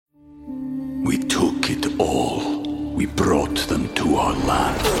We took it all. We brought them to our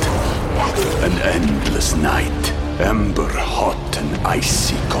land. An endless night, ember hot and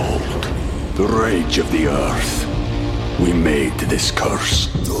icy cold. The rage of the earth. We made this curse.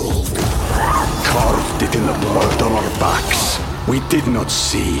 Carved it in the blood on our backs. We did not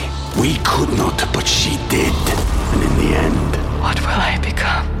see. We could not, but she did. And in the end... What will I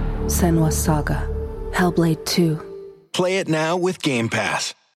become? Senua's Saga. Hellblade 2. Play it now with Game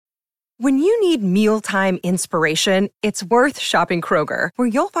Pass. When you need mealtime inspiration, it's worth shopping Kroger, where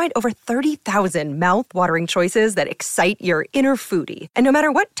you'll find over 30,000 mouth-watering choices that excite your inner foodie. And no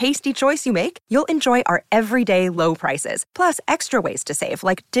matter what tasty choice you make, you'll enjoy our everyday low prices, plus extra ways to save,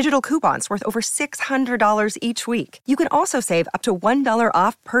 like digital coupons worth over $600 each week. You can also save up to $1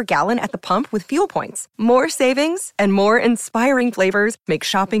 off per gallon at the pump with fuel points. More savings and more inspiring flavors make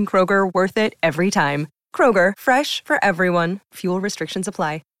shopping Kroger worth it every time. Kroger, fresh for everyone. Fuel restrictions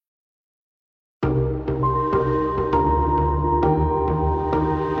apply.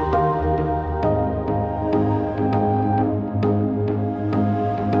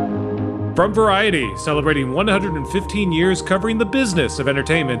 From Variety, celebrating 115 years covering the business of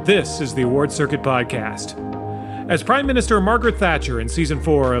entertainment, this is the Award Circuit Podcast. As Prime Minister Margaret Thatcher in Season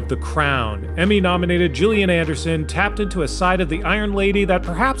 4 of The Crown, Emmy-nominated Gillian Anderson tapped into a side of the Iron Lady that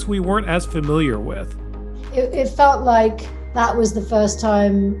perhaps we weren't as familiar with. It felt like that was the first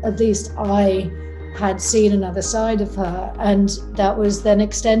time, at least I had seen another side of her, and that was then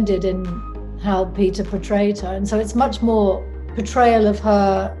extended in how Peter portrayed her. And so it's much more portrayal of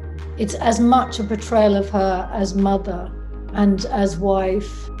her. It's as much a portrayal of her as mother and as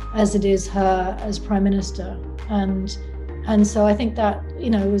wife as it is her as Prime Minister. And so I think that,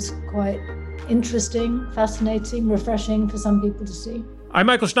 was quite interesting, fascinating, refreshing for some people to see. I'm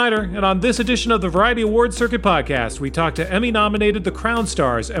Michael Schneider, and on this edition of the Variety Awards Circuit Podcast, we talk to Emmy-nominated The Crown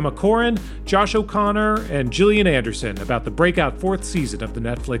stars Emma Corrin, Josh O'Connor, and Gillian Anderson about the breakout fourth season of the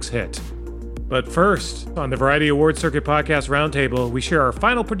Netflix hit. But first, on the Variety Awards Circuit Podcast Roundtable, we share our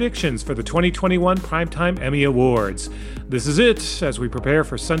final predictions for the 2021 Primetime Emmy Awards. This is it, as we prepare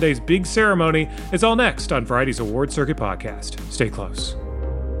for Sunday's big ceremony. It's all next on Variety's Awards Circuit Podcast. Stay close.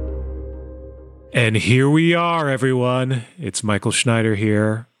 And here we are, everyone. It's Michael Schneider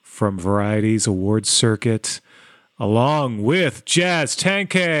here from Variety's Awards Circuit, along with Jazz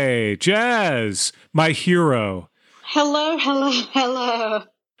Tangcay. Jazz, my hero. Hello, hello, hello.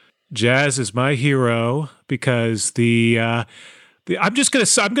 Jazz is my hero because I'm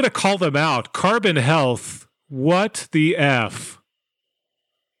gonna call them out. Carbon Health, what the F?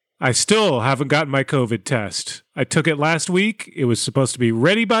 I still haven't gotten my COVID test. I took it last week. It was supposed to be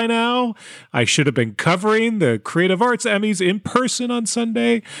ready by now. I should have been covering the Creative Arts Emmys in person on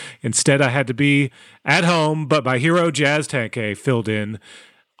Sunday. Instead, I had to be at home, but my hero, Jazz Tangcay, filled in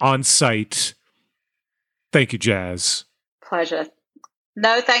on site. Thank you, Jazz. Pleasure.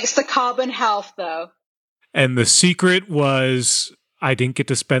 No thanks to Carbon Health, though. And the secret was I didn't get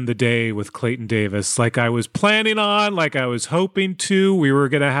to spend the day with Clayton Davis like I was planning on, like I was hoping to. We were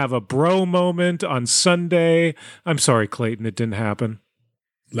going to have a bro moment on Sunday. I'm sorry, Clayton, it didn't happen.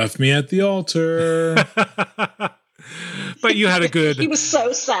 Left me at the altar. But you had a good... He was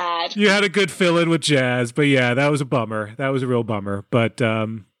so sad. You had a good fill-in with Jazz. But yeah, that was a bummer. That was a real bummer. But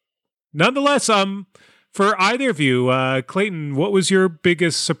nonetheless, for either of you, Clayton, what was your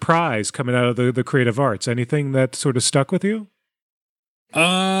biggest surprise coming out of the Creative Arts? Anything that sort of stuck with you?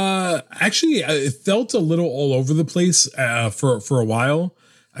 Actually, it felt a little all over the place for a while.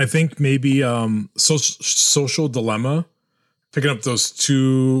 I think maybe Social Dilemma, picking up those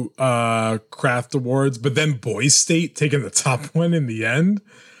two craft awards, but then Boys State taking the top one in the end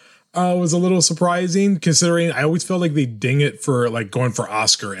was a little surprising, considering I always felt like they ding it for like going for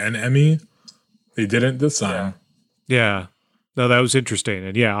Oscar and Emmy. They didn't this time. Yeah. No, that was interesting.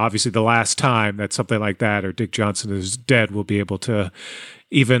 And yeah, obviously the last time that something like that or Dick Johnson is dead, we'll be able to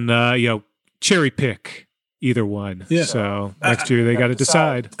even, cherry pick either one. Yeah. So next year they got to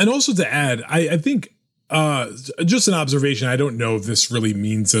decide. And also to add, I think just an observation. I don't know if this really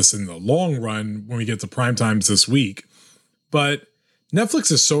means this in the long run when we get to prime times this week, but Netflix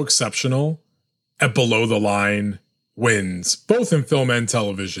is so exceptional at below the line wins, both in film and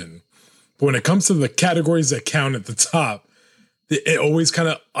television. But when it comes to the categories that count at the top, it always kind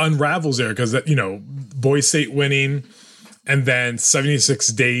of unravels there because, Boys State winning and then 76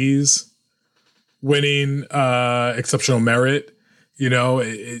 Days winning exceptional merit, but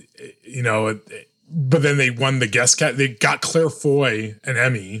then they won the guest cat. They got Claire Foy an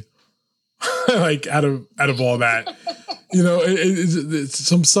Emmy, like out of all that,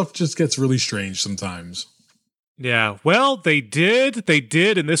 some stuff just gets really strange sometimes. Yeah, well, they did,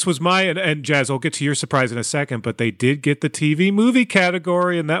 and this was and Jazz, I'll get to your surprise in a second, but they did get the TV movie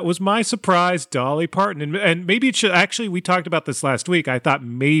category, and that was my surprise, Dolly Parton. And maybe it should, actually, we talked about this last week. I thought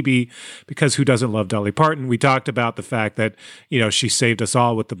maybe, because who doesn't love Dolly Parton, we talked about the fact that, she saved us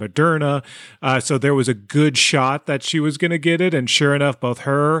all with the Moderna, so there was a good shot that she was going to get it, and sure enough, both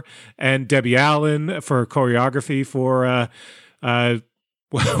her and Debbie Allen for choreography for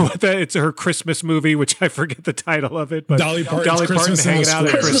it's her Christmas movie, which I forget the title of it, but Dolly Parton hanging out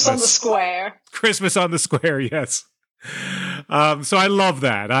at Christmas on the Square. Christmas on the Square, yes. So I love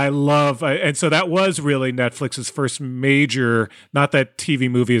that. And so that was really Netflix's first major, not that TV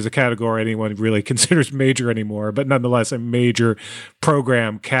movie is a category anyone really considers major anymore, but nonetheless a major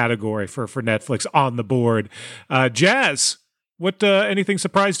program category for Netflix on the board. Jazz, what anything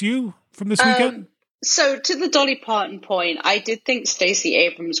surprised you from this weekend? So to the Dolly Parton point, I did think Stacey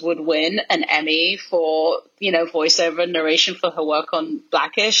Abrams would win an Emmy for, voiceover narration for her work on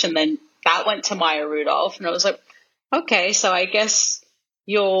Blackish. And then that went to Maya Rudolph. And I was like, okay, so I guess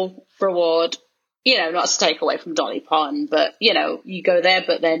you'll reward, not to take away from Dolly Parton, but, you go there,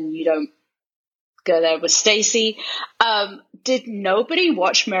 but then you don't go there with Stacey. Did nobody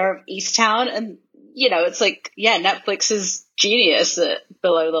watch Mayor of Easttown? And, it's like, yeah, Netflix is genius at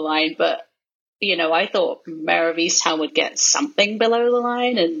Below the Line, but I thought Mayor of Easttown would get something below the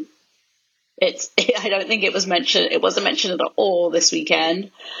line, and I don't think it was mentioned. It wasn't mentioned at all this weekend.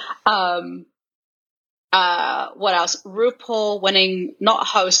 What else? RuPaul winning not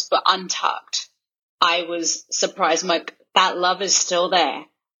host but Untucked. I was surprised. I'm like, that love is still there.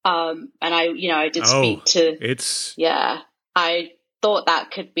 And I did speak to. I thought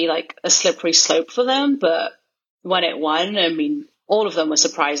that could be like a slippery slope for them, but when it won, I mean, all of them were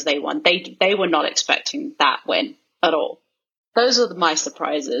surprised they won. They were not expecting that win at all. Those are my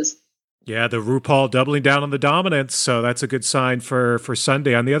surprises. Yeah, the RuPaul doubling down on the dominance, so that's a good sign for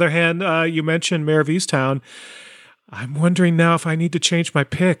Sunday. On the other hand, you mentioned Mayor of Easttown. I'm wondering now if I need to change my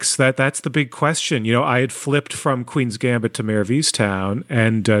picks. That's the big question. I had flipped from Queen's Gambit to Mayor of Easttown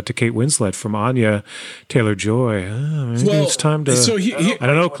and to Kate Winslet from Anya Taylor-Joy. Maybe it's time to... I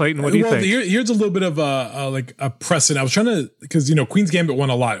don't know, Clayton, what do you think? Here's a little bit of a precedent. I was trying to... Because, Queen's Gambit won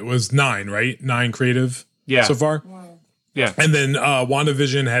a lot. It was 9, right? 9 creative so far? Yeah. And then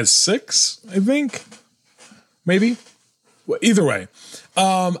WandaVision has 6, I think. Maybe? Well, either way.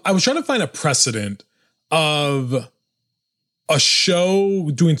 I was trying to find a precedent of a show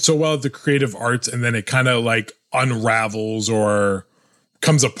doing so well at the creative arts and then it kind of like unravels or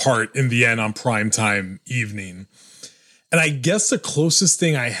comes apart in the end on primetime evening. And I guess the closest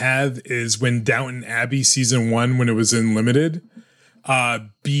thing I have is when Downton Abbey season 1, when it was in limited,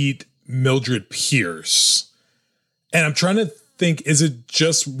 beat Mildred Pierce. And I'm trying to think, is it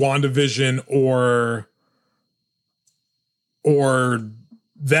just WandaVision or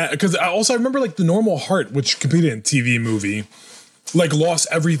that? Because I remember like The Normal Heart, which competed in TV movie, like lost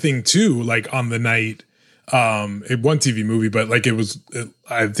everything too, like on the night. It won TV movie, but like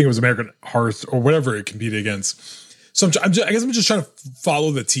I think it was American Hearth or whatever it competed against. So I guess I'm just trying to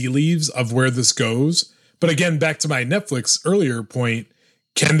follow the tea leaves of where this goes. But again, back to my Netflix earlier point,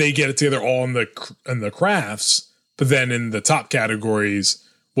 can they get it together all in the crafts? But then in the top categories,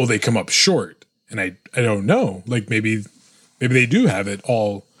 will they come up short? And I don't know. Like maybe they do have it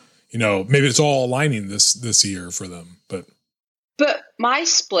all. Maybe it's all aligning this year for them. But my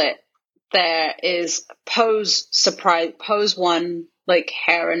split there is Pose won like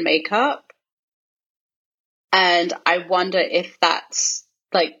hair and makeup. And I wonder if that's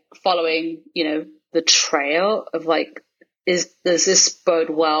like following, the trail of like, does this bode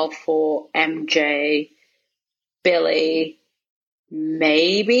well for MJ, Billy,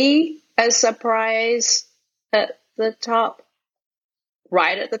 maybe a surprise at the top,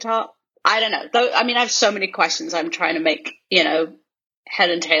 right at the top? I don't know. Though, I mean, I have so many questions. I'm trying to make, head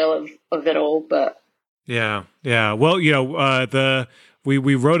and tail of it all, but. Yeah. Well,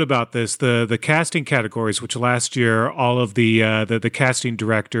 we wrote about this, the casting categories, which last year all of the casting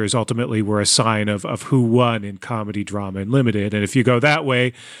directors ultimately were a sign of who won in comedy, drama, and limited. And if you go that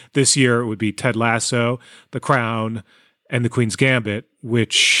way, this year it would be Ted Lasso, The Crown, and The Queen's Gambit,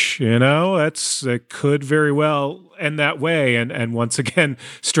 which it could very well end that way. And once again,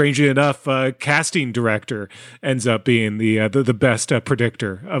 strangely enough, casting director ends up being the best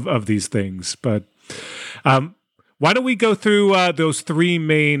predictor of these things, but. Why don't we go through those 3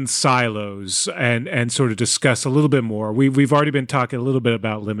 main silos and sort of discuss a little bit more? We've already been talking a little bit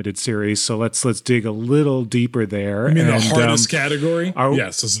about limited series, so let's dig a little deeper there. You mean the hardest category?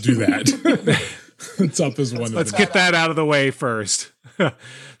 Yes, let's do that. It's up as one. Let's get that out of the way first.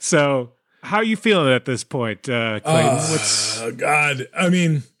 So How are you feeling at this point, Clayton? God. I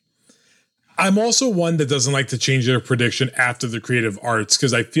mean, I'm also one that doesn't like to change their prediction after the creative arts,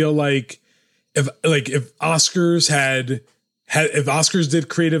 because I feel like if Oscars if Oscars did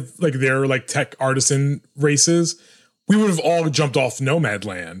creative, like their like tech artisan races, we would have all jumped off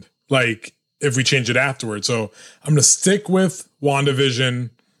Nomadland, like if we change it afterwards. So I'm going to stick with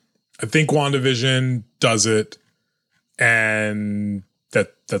WandaVision. I think WandaVision does it. And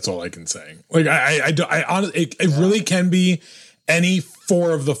that's all I can say. Like I honestly, it really can be any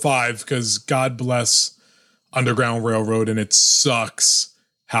 4 of the 5, because God bless Underground Railroad, and it sucks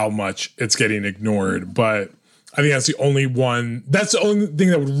how much it's getting ignored. But I think that's the only one. That's the only thing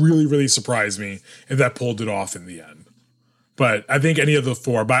that would really, really surprise me if that pulled it off in the end. But I think any of the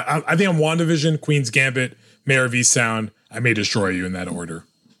 4. But I think on WandaVision, Queen's Gambit, Mayor of Easttown, I may destroy you in that order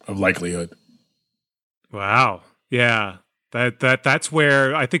of likelihood. Wow. Yeah. That's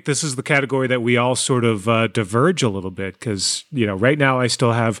where I think this is the category that we all sort of diverge a little bit, because, right now I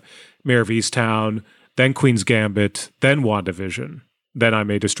still have Mayor of Easttown, then Queen's Gambit, then WandaVision, then I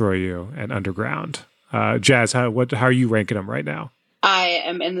May Destroy You, and Underground. Jazz, how are you ranking them right now? I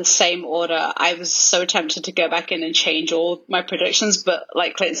am in the same order. I was so tempted to go back in and change all my predictions, but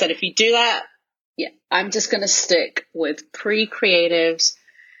like Clayton said, if you do that, I'm just going to stick with pre-creatives,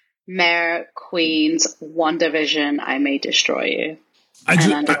 Mayor, Queens, WandaVision, I May Destroy You,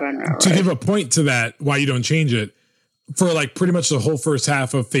 and Underground Railroad. To give a point to that, why you don't change it, for like pretty much the whole first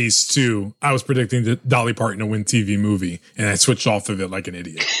half of Phase 2, I was predicting that Dolly Parton to win TV movie, and I switched off of it like an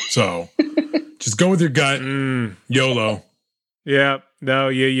idiot. So just go with your gut. YOLO. Yeah, no,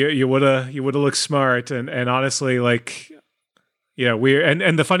 you would have looked smart, and honestly, like,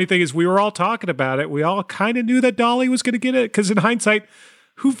 and the funny thing is, we were all talking about it. We all kind of knew that Dolly was going to get it, because in hindsight,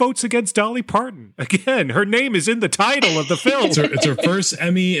 who votes against Dolly Parton? Again, her name is in the title of the film. It's her first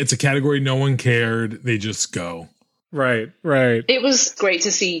Emmy. It's a category no one cared. They just go. Right. It was great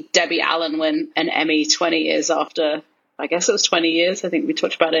to see Debbie Allen win an Emmy 20 years after. I guess it was 20 years. I think we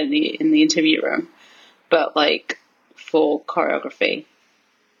talked about it in the interview room. But like, for choreography.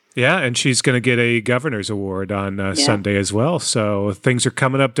 Yeah, and she's going to get a Governor's Award on Sunday as well. So things are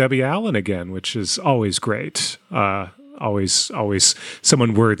coming up Debbie Allen again, which is always great. Always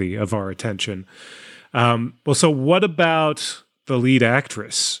someone worthy of our attention. Well, so what about the lead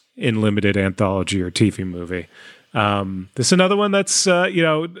actress in limited anthology or TV movie? This is another one that's,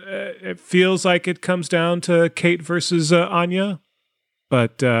 it feels like it comes down to Kate versus Anya.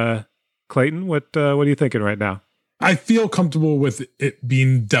 But Clayton, what are you thinking right now? I feel comfortable with it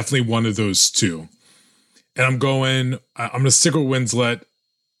being definitely one of those two. And I'm going to stick with Winslet.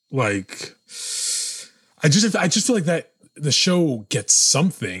 Like, I just feel like that the show gets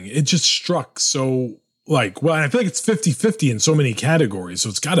something. It just struck so like, well, I feel like it's 50-50 in so many categories. So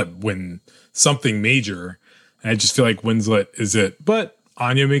it's got to win something major. And I just feel like Winslet is it. But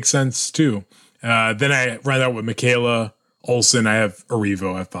Anya makes sense too. Then I round out with Michaela Olsen. I have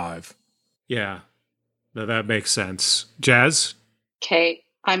Erivo at 5. Yeah. No, that makes sense. Jazz? Okay,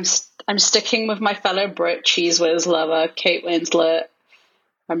 I'm sticking with my fellow Brit Cheese Whiz lover, Kate Winslet.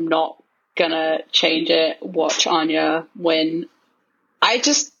 I'm not gonna change it. Watch Anya win. I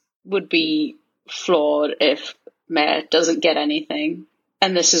just would be floored if Mare doesn't get anything,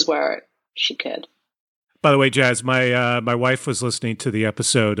 and this is where she could. By the way, Jazz, my wife was listening to the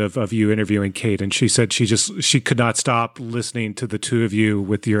episode of you interviewing Kate, and she said she could not stop listening to the two of you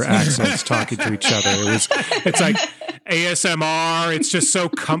with your accents talking to each other. It's like ASMR. It's just so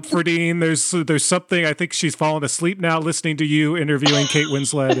comforting. There's something. I think she's fallen asleep now listening to you interviewing Kate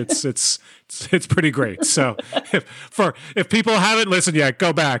Winslet. It's pretty great. So if people haven't listened yet,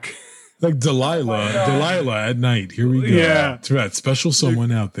 go back. Like Delilah at night. Here we go. Yeah. To that special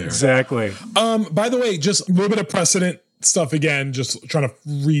someone out there. Exactly. By the way, just a little bit of precedent stuff again, just trying to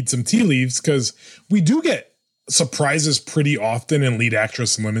read some tea leaves, because we do get surprises pretty often in lead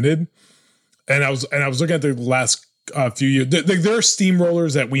actress limited. And I was looking at the last few years. There are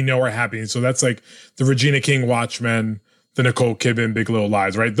steamrollers that we know are happening. So that's like the Regina King Watchmen, the Nicole Kidman Big Little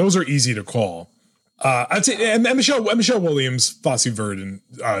Lies, right? Those are easy to call. I'd say, and Michelle Williams, Fosse Verdon,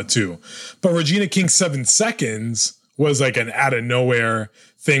 too. But Regina King 7 Seconds was like an out of nowhere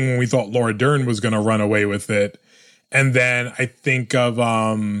thing when we thought Laura Dern was going to run away with it. And then I think of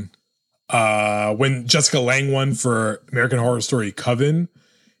when Jessica Lange won for American Horror Story Coven,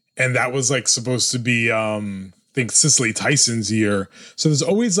 and that was like supposed to be I think Cicely Tyson's year. So there's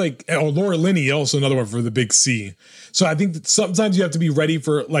always like, Laura Linney, also another one for the Big C. So I think that sometimes you have to be ready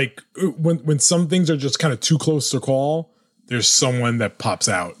for like when some things are just kind of too close to call, there's someone that pops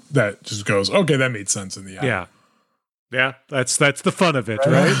out that just goes, okay, that made sense in the eye. Yeah. Yeah. That's the fun of it,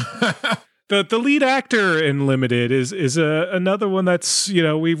 right? The lead actor in Limited is another one that's,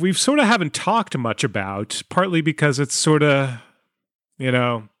 we've sort of haven't talked much about, partly because it's sort of,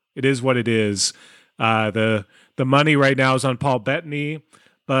 it is what it is. The money right now is on Paul Bettany,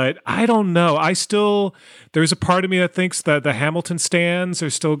 but I don't know. There's a part of me that thinks that the Hamilton stands are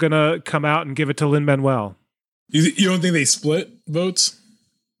still going to come out and give it to Lin-Manuel. You don't think they split votes?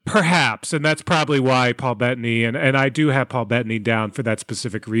 Perhaps, and that's probably why Paul Bettany, and I do have Paul Bettany down for that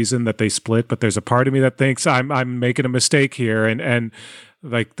specific reason that they split, but there's a part of me that thinks I'm making a mistake here, and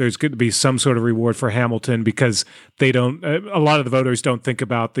like there's going to be some sort of reward for Hamilton because a lot of the voters don't think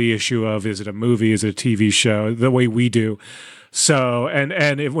about the issue of, is it a movie, is it a TV show, the way we do. So,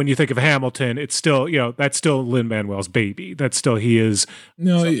 when you think of Hamilton, it's still, that's still Lin-Manuel's baby. That's still, he is.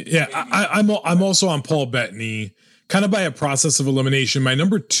 No, yeah, I'm also on Paul Bettany, kind of by a process of elimination. My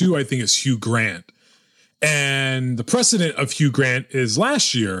number 2, I think, is Hugh Grant. And the precedent of Hugh Grant is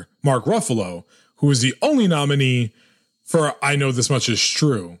last year, Mark Ruffalo, who was the only nominee for I Know This Much Is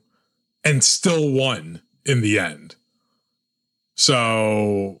True, and still won in the end.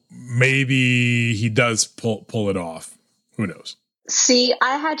 So maybe he does pull it off. Who knows? See,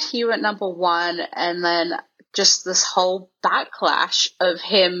 I had Hugh at number 1, and then just this whole backlash of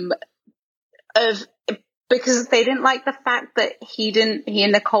him, because they didn't like the fact that he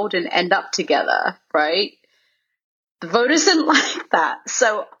and Nicole didn't end up together, right? The voters didn't like that.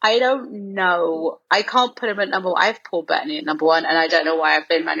 So I don't know. I can't put him at number 1. I have Paul Bettany at number 1, and I don't know why I've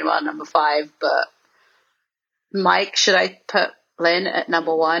been Manuel at number 5, but Mike, should I put Lynn at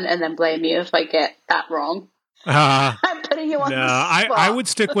number 1 and then blame you if I get that wrong? I'm putting you on the spot. I would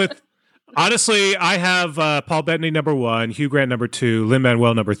stick with, honestly, I have Paul Bettany number 1, Hugh Grant number 2,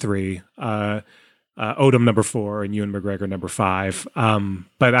 Lin-Manuel number 3, Odom number 4, and Ewan McGregor number 5.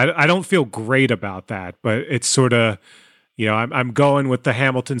 But I don't feel great about that. But it's sort of, I'm going with the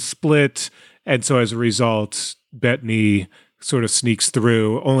Hamilton split, and so as a result, Bettany sort of sneaks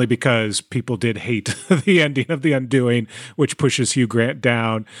through only because people did hate the ending of The Undoing, which pushes Hugh Grant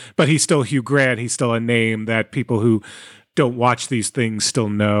down. But he's still Hugh Grant. He's still a name that people who don't watch these things still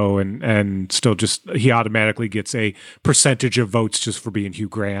know, and still he automatically gets a percentage of votes just for being Hugh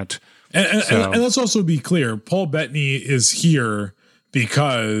Grant. And let's also be clear, Paul Bettany is here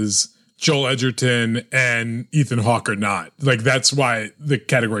because Joel Edgerton and Ethan Hawke are not. Like, that's why the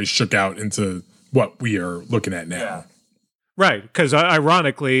category shook out into what we are looking at now. Yeah. Right, because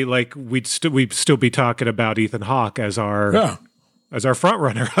ironically, like we'd still be talking about Ethan Hawke as our front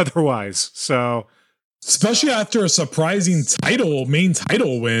runner otherwise. So, especially after a surprising main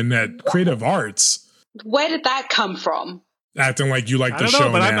title win at Creative Arts. Where did that come from? Acting like you like the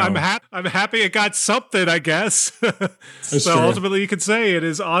show but now. I'm happy it got something, I guess. So true. Ultimately, you could say it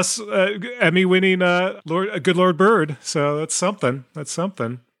is us Emmy-winning Good Lord Bird. So that's something.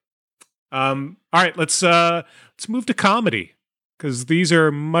 All right, let's move to comedy because these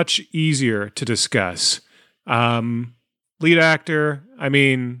are much easier to discuss. Lead actor, I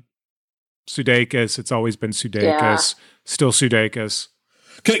mean, Sudeikis. It's always been Sudeikis. Yeah. Still Sudeikis.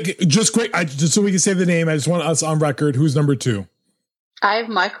 Okay, just quick, just so we can save the name, I just want us on record. Who's number 2? I have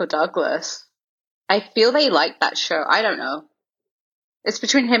Michael Douglas. I feel they like that show. I don't know. It's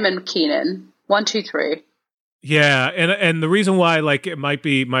between him and Keenan. 1, 2, 3. Yeah, and the reason why it might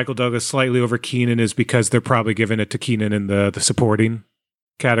be Michael Douglas slightly over Keenan is because they're probably giving it to Keenan in the supporting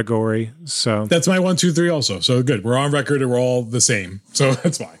category. So that's my 1, 2, 3 also. So good. We're on record and we're all the same. So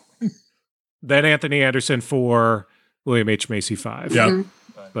that's fine. Then Anthony Anderson 4, William H. Macy 5. Yeah. Mm-hmm.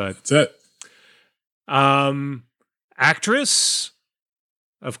 But that's it. Actress,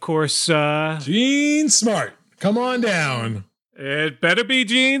 of course, Jean Smart. Come on down. It better be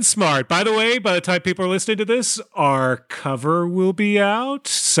Jean Smart. By the way, by the time people are listening to this, our cover will be out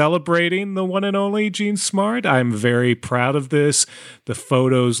celebrating the one and only Jean Smart. I'm very proud of this. The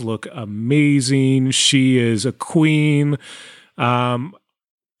photos look amazing. She is a queen.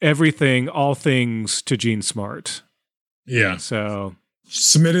 Everything, all things to Jean Smart. Yeah. So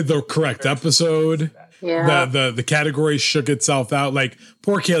submitted the correct episode. Yeah. The category shook itself out. Like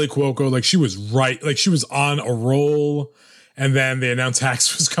poor Kaylee Cuoco, like she was right. Like she was on a roll. And then they announced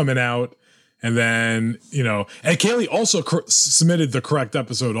Hacks was coming out. And then, and Kaylee also submitted the correct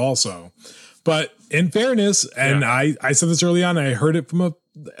episode also. But in fairness, and I said this early on, I heard it from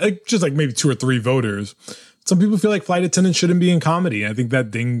just maybe 2 or 3 voters. Some people feel like flight attendants shouldn't be in comedy. I think that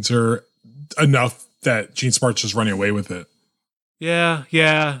dings are enough that Jean Smart's just running away with it. Yeah.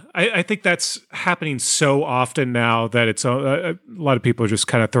 I think that's happening so often now that it's a lot of people are just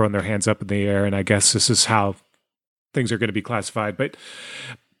kind of throwing their hands up in the air. And I guess this is how things are going to be classified. But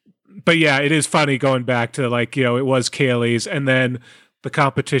yeah, it is funny going back to it was Kaylee's. And then the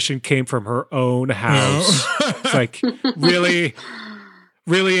competition came from her own house. It's like, really,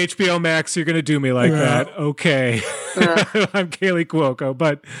 HBO Max, you're going to do me like that? Okay. I'm Kaylee Cuoco.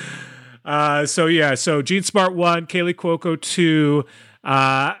 But so Jean Smart 1, Kaylee Cuoco 2,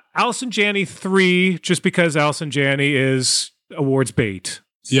 Allison Janney 3, just because Allison Janney is awards bait.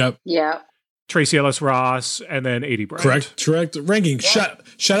 Yep. Yeah. Tracy Ellis Ross, and then 80 Bryant. Correct ranking. Yeah.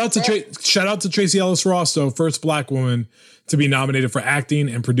 Shout out to Tracy Ellis Ross, though, first Black woman to be nominated for acting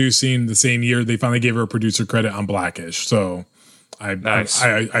and producing the same year. They finally gave her a producer credit on Blackish. So I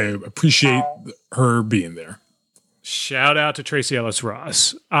appreciate her being there. Shout out to Tracy Ellis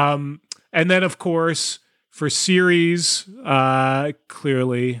Ross. And then, of course, for series,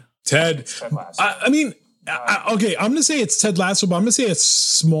 clearly Ted. Okay, I'm going to say it's Ted Lasso, but I'm going to say it's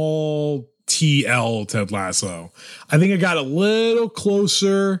small TL Ted Lasso. I think it got a little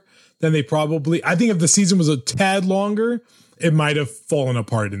closer than they probably. I think if the season was a tad longer, it might have fallen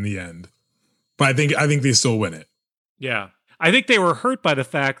apart in the end. But I think they still win it. Yeah. I think they were hurt by the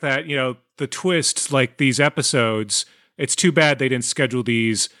fact that, the twists, like these episodes, it's too bad they didn't schedule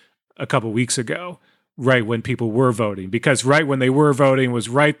these a couple weeks ago, right when people were voting, because right when they were voting was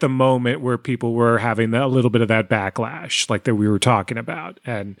right the moment where people were having a little bit of that backlash like that we were talking about.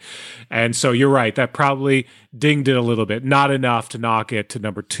 And so you're right, that probably dinged it a little bit, not enough to knock it to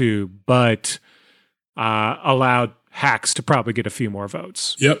number 2, but allowed Hacks to probably get a few more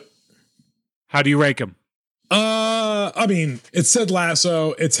votes. Yep. How do you rank him? It's Ted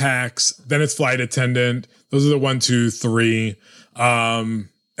Lasso, it's Hacks, then it's Flight Attendant. Those are the 1, 2, 3.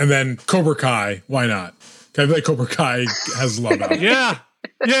 And then Cobra Kai. Why not? I feel like Cobra Kai has love out. Yeah.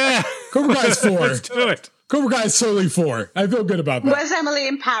 Cobra Kai is 4. Let's do it. Cobra Kai is totally 4. I feel good about that. Where's Emily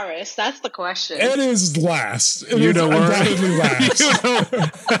in Paris? That's the question. It is last. You know where undoubtedly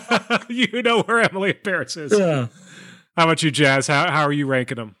last. You know where Emily in Paris is. Yeah. How about you, Jazz? How are you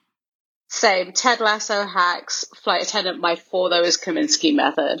ranking them? Same. Ted Lasso, Hacks, Flight Attendant. My 4, though, is Kaminsky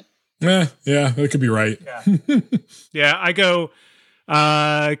Method. Yeah, that could be right. Yeah, I go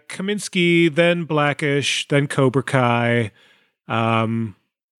Kaminsky, then Blackish, then Cobra Kai, then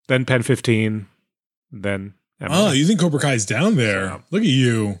Pen 15, then Emily. Oh, you think Cobra Kai's down there? So, look at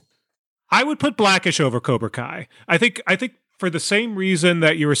you. I would put Blackish over Cobra Kai. I think for the same reason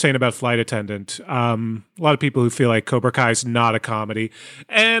that you were saying about Flight Attendant, a lot of people who feel like Cobra Kai is not a comedy.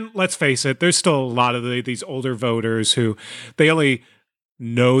 And let's face it, there's still a lot of these older voters who they only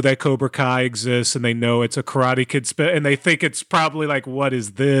know that Cobra Kai exists and they know it's a Karate Kid and they think it's probably like, what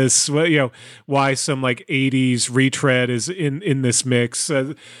is this? Why some like 80s retread is in this mix?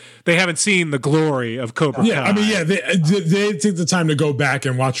 They haven't seen the glory of Cobra Kai. They take the time to go back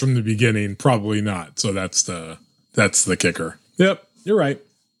and watch from the beginning. Probably not. So that's the kicker. Yep, you're right.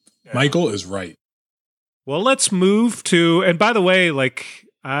 Yeah. Michael is right. Well, let's move to, and by the way, like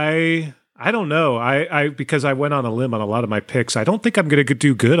I don't know. I because I went on a limb on a lot of my picks. I don't think I'm going to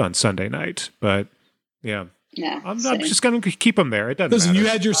do good on Sunday night, but yeah. I'm just going to keep them there. It doesn't matter.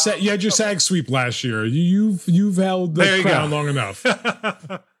 You had your SAG sweep last year. You've held the crown long enough.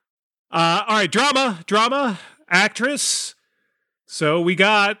 All right, drama, actress. So we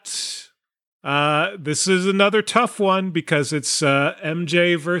got. This is another tough one because it's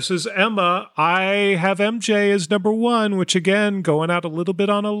MJ versus Emma. I have MJ as number 1, which again, going out a little bit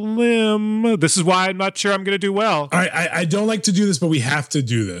on a limb. This is why I'm not sure I'm going to do well. I don't like to do this, but we have to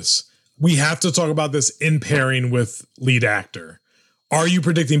do this. We have to talk about this in pairing with lead actor. Are you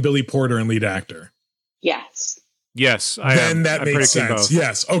predicting Billy Porter and lead actor? Yes. Yes, then that makes sense. Both.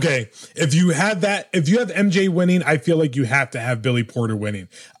 Yes. Okay. If you have MJ winning, I feel like you have to have Billy Porter winning.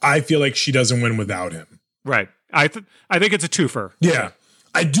 I feel like she doesn't win without him. Right. I think it's a twofer. Yeah.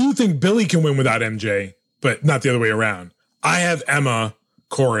 I do think Billy can win without MJ, but not the other way around. I have Emma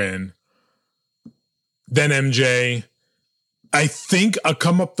Corrin, then MJ. I think a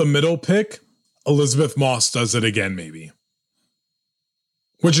come up the middle pick, Elizabeth Moss does it again, maybe.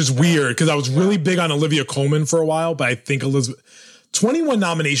 Which is weird because I was really big on Olivia Colman for a while, but I think 21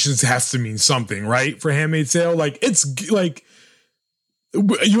 nominations has to mean something, right? For Handmaid's Tale. Like, it's like,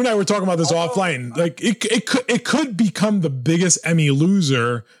 you and I were talking about this offline. Like, it could become the biggest Emmy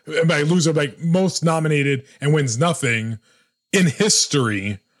loser, like most nominated and wins nothing in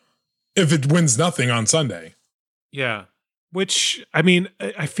history if it wins nothing on Sunday. Yeah. Which, I mean,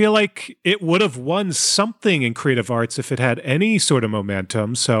 I feel like it would have won something in creative arts if it had any sort of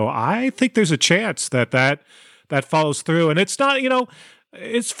momentum. So I think there's a chance that follows through. And it's not,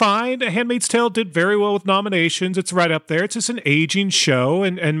 it's fine. Handmaid's Tale did very well with nominations. It's right up there. It's just an aging show,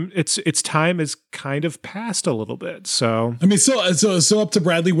 and its time is kind of passed a little bit. So I mean, so up to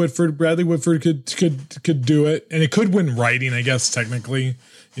Bradley Whitford. Bradley Whitford could do it, and it could win writing, I guess, technically.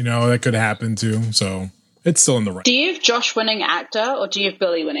 That could happen too. So it's still in the running. Do you have Josh winning actor, or do you have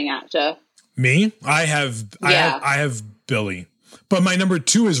Billy winning actor? Me? I have Billy, but my number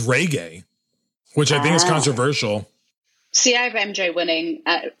 2 is Reggae, which I think is controversial. See, I have MJ winning,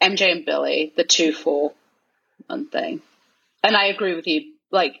 MJ and Billy, the 2-4 one thing. And I agree with you.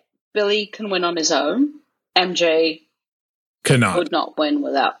 Like, Billy can win on his own. MJ would not win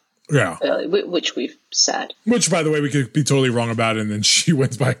without Billy, which we've said. Which, by the way, we could be totally wrong about it, and then she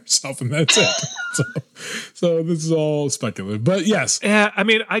wins by herself, and that's it. so this is all speculative. But yes. Yeah, I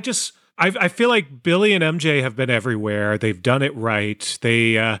mean, I feel like Billy and MJ have been everywhere. They've done it right.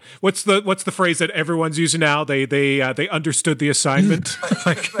 They what's the phrase that everyone's using now? They understood the assignment.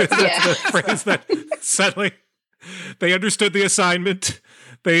 Like that's the phrase that suddenly they understood the assignment.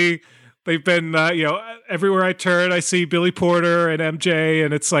 They've been everywhere I turn, I see Billy Porter and MJ,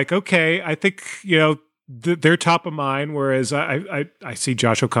 and it's like, okay, I think they're top of mind, whereas I see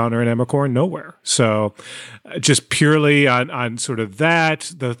Josh O'Connor and Emma Corrin nowhere. So just purely on sort of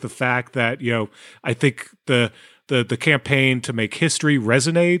that, the fact that, I think the campaign to make history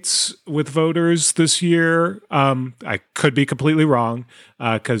resonates with voters this year. I could be completely wrong,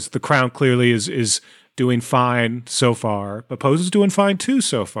 because The Crown clearly is doing fine so far, but Pose is doing fine too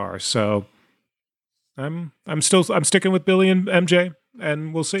so far. So I'm sticking with Billy and MJ.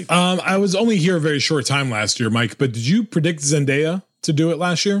 And we'll see. I was only here a very short time last year, Mike, but did you predict Zendaya to do it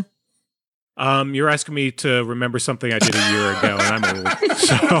last year? You're asking me to remember something I did a year ago, and I'm old.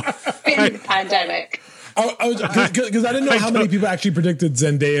 So in the pandemic. Because I didn't know how many people actually predicted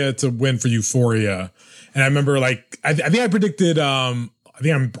Zendaya to win for Euphoria. And I remember, like, I think I predicted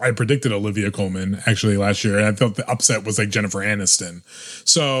I predicted Olivia Colman actually last year, and I felt the upset was like Jennifer Aniston.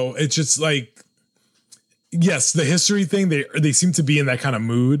 So it's just like, yes, the history thing, they seem to be in that kind of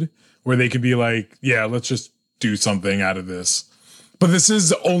mood where they could be like, yeah, let's just do something out of this. But this is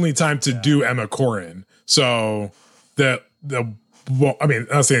the only time to do Emma Corrin. So I mean, I'm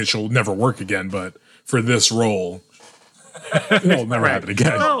not saying she'll never work again, but for this role, it'll never happen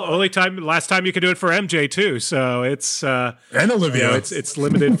again. Well, last time you could do it for MJ too. So it's and Olivia. It's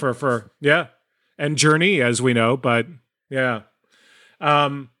limited for and Journey, as we know, but yeah.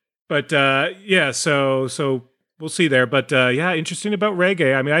 So we'll see there. But interesting about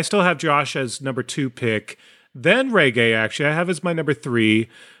Reggae. I mean, I still have Josh as number 2 pick. Then Reggae, actually, I have as my number 3.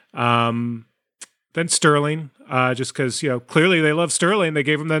 Then Sterling, just because clearly they love Sterling. They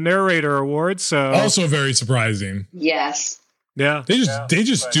gave him the narrator award. So also very surprising. Yes. Yeah. They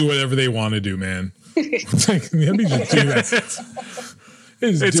just do whatever they want to do, man. It's like, let me just do that.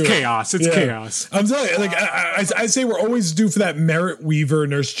 It's chaos. It's chaos. I'm telling you, like I say, we're always due for that Merritt Weaver,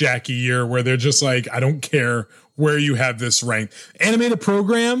 Nurse Jackie year where they're just like, I don't care where you have this ranked. Animated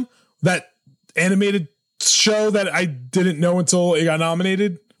program, that animated show that I didn't know until it got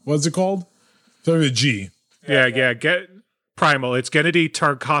nominated. What's it called? So the G. Yeah. Get Primal. It's Gennady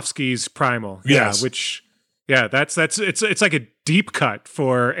Tarkovsky's Primal. Yes. Yeah, it's like a deep cut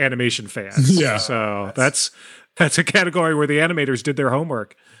for animation fans. Yeah. So that's a category where the animators did their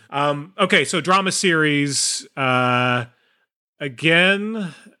homework. Okay, so drama series. Again,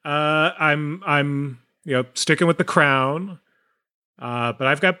 I'm sticking with The Crown, but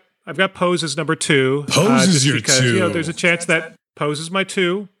I've got Pose as number 2. Pose is your 2. There's a chance that Pose is my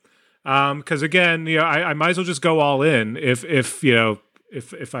 2. Because again, I might as well just go all in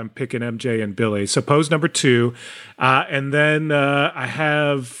if I'm picking MJ and Billy. So Pose number 2. And then I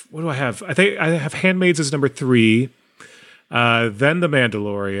have, what do I have? I think I have Handmaids as number 3. Then The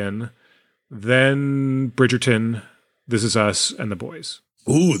Mandalorian. Then Bridgerton, This Is Us, and The Boys.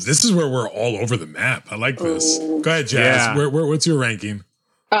 Ooh, this is where we're all over the map. I like this. Go ahead, Jazz. Yeah. What's your ranking?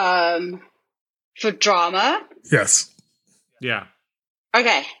 For drama? Yes. Yeah.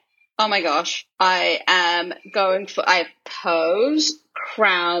 Okay. Oh my gosh. I am going for Pose,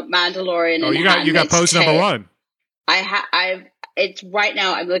 Crown, Mandalorian, and you got Pose number 1. It's right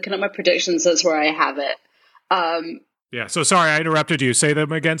now, I'm looking at my predictions, that's where I have it. Yeah, so sorry I interrupted you. Say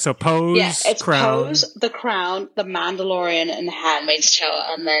them again. So Pose, it's Crown. Pose, The Crown, The Mandalorian, and Handmaid's Tale,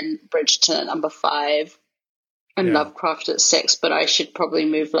 and then Bridgerton at number 5, and Lovecraft at 6, but I should probably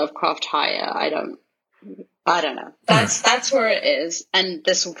move Lovecraft higher. I don't know. That's where it is, and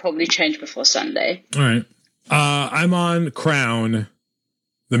this will probably change before Sunday. All right. I'm on Crown,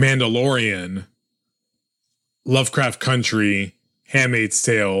 The Mandalorian, Lovecraft Country, Handmaid's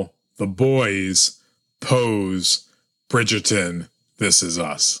Tale, The Boys, Pose, Bridgerton, This Is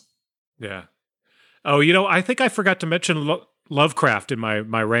Us. Yeah. Oh, I think I forgot to mention Lovecraft in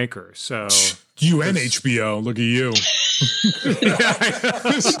my ranker. So you and HBO, look at you.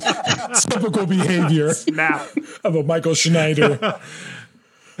 Typical behavior of a Michael Schneider.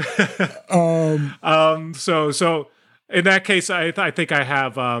 So in that case, I think I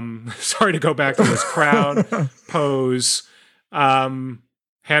have. Sorry to go back to this. Crown, Pose,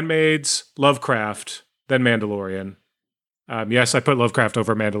 Handmaids, Lovecraft, then Mandalorian. Yes, I put Lovecraft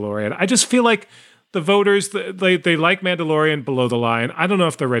over Mandalorian. I just feel like the voters they like Mandalorian below the line. I don't know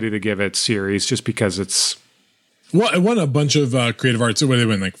if they're ready to give it series just because it's. Well, it won a bunch of creative arts. What did it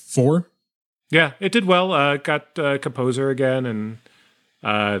win? Like 4? Yeah, it did well. Got composer again and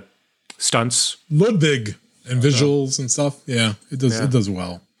stunts. Ludwig and visuals and stuff. Yeah, it does. Yeah. It does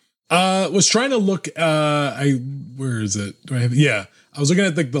well. Was trying to look. Where is it? Do I have? Yeah, I was looking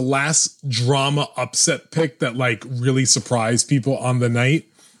at like the last drama upset pick that like really surprised people on the night,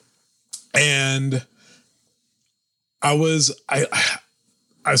 and I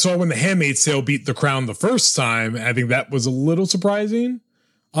saw when The Handmaid's Tale beat The Crown the first time. I think that was a little surprising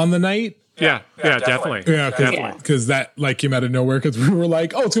on the night. Yeah, definitely. Yeah, because that like came out of nowhere because we were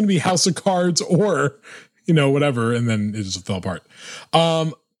like, oh, it's going to be House of Cards or, whatever. And then it just fell apart.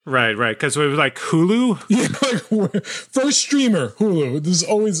 Right. Because it was like Hulu. Yeah, like first streamer, Hulu. This is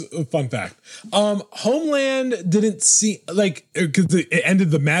always a fun fact. Homeland didn't see because it ended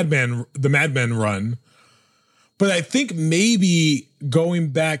the Mad Men run. But I think maybe going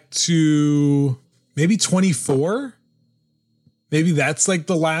back to maybe 24. Maybe that's like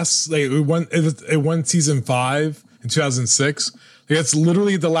the last, like it won season 5 in 2006. Like that's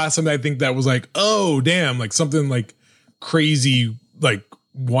literally the last time I think that was like, oh damn, like something like crazy, like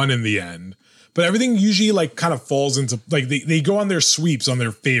won in the end. But everything usually like kind of falls into like they go on their sweeps on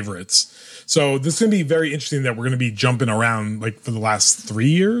their favorites. So this is gonna be very interesting that we're gonna be jumping around like for the last 3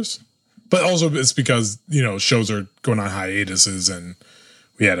 years. But also it's because, shows are going on hiatuses and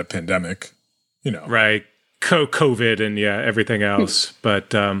we had a pandemic, Right. COVID and everything else.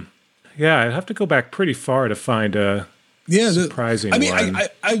 But I'd have to go back pretty far to find a surprising one.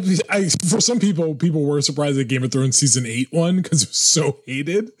 I for some people were surprised that Game of Thrones season 8 won because it was so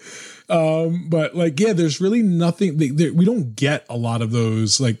hated. But there's really nothing. We don't get a lot of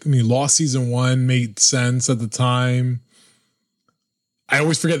those. Lost season 1 made sense at the time. I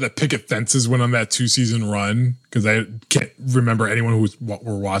always forget that Picket Fences went on that 2-season run because I can't remember anyone who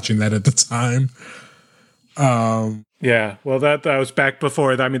were watching that at the time. Yeah, well, that was back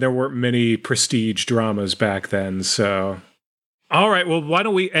before. I mean, there weren't many prestige dramas back then. So, all right. Well, why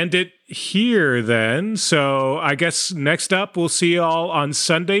don't we end it here then? So, I guess next up, we'll see you all on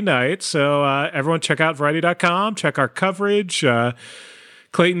Sunday night. So, everyone, check out Variety.com. Check our coverage.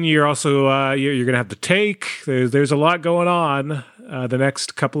 Clayton, you're also you're going to have the take. There's a lot going on the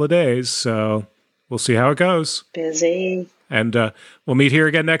next couple of days. So, we'll see how it goes. Busy. And we'll meet here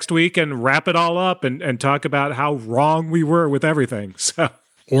again next week and wrap it all up and talk about how wrong we were with everything. So,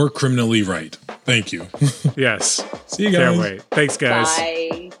 or criminally right. Thank you. Yes. See you guys. Can't wait. Thanks, guys.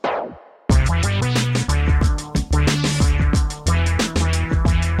 Bye.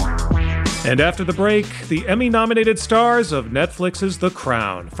 And after the break, the Emmy-nominated stars of Netflix's The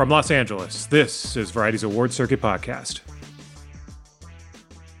Crown. From Los Angeles, this is Variety's Award Circuit Podcast.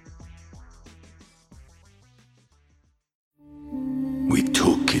 We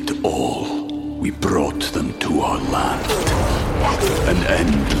took it all. We brought them to our land. An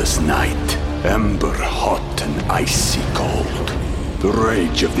endless night, ember hot and icy cold. The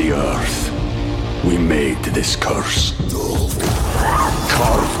rage of the earth. We made this curse.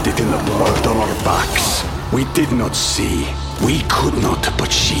 Carved it in the blood on our backs. We did not see. We could not,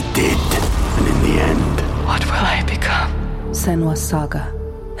 but she did. And in the end, what will I become? Senua's Saga.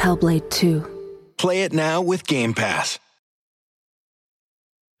 Hellblade 2. Play it now with Game Pass.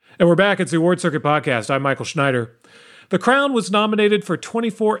 And we're back. It's the Award Circuit Podcast. I'm Michael Schneider. The Crown was nominated for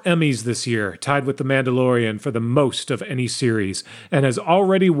 24 Emmys this year, tied with The Mandalorian for the most of any series, and has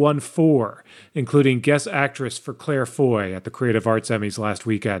already won 4, including Guest Actress for Claire Foy at the Creative Arts Emmys last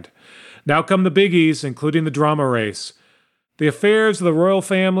weekend. Now come the biggies, including the drama race. The affairs of the royal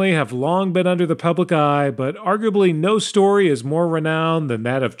family have long been under the public eye, but arguably no story is more renowned than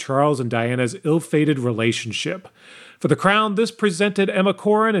that of Charles and Diana's ill-fated relationship. For The Crown, this presented Emma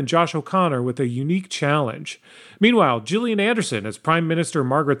Corrin and Josh O'Connor with a unique challenge. Meanwhile, Gillian Anderson, as Prime Minister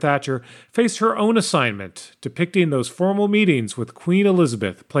Margaret Thatcher, faced her own assignment, depicting those formal meetings with Queen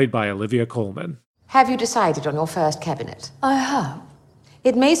Elizabeth, played by Olivia Colman. Have you decided on your first cabinet? I have.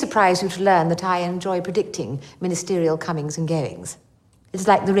 It may surprise you to learn that I enjoy predicting ministerial comings and goings. It's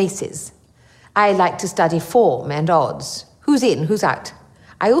like the races. I like to study form and odds. Who's in, who's out.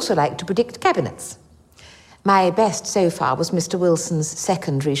 I also like to predict cabinets. My best so far was Mr. Wilson's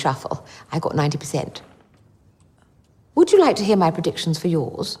second reshuffle. I got 90%. Would you like to hear my predictions for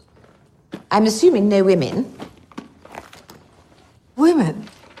yours? I'm assuming no women. Women?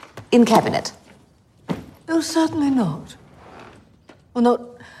 In cabinet. No, certainly not. Well, not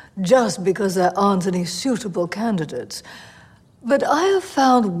just because there aren't any suitable candidates, but I have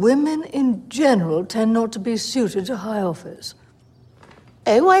found women in general tend not to be suited to high office.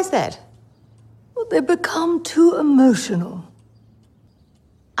 Oh, why is that? Well, they become too emotional.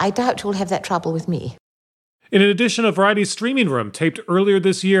 I doubt you'll have that trouble with me. In an edition of Variety's Streaming Room, taped earlier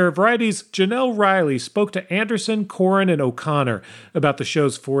this year, Variety's Janelle Riley spoke to Anderson, Corrin, and O'Connor about the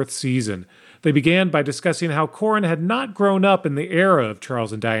show's fourth season. They began by discussing how Corrin had not grown up in the era of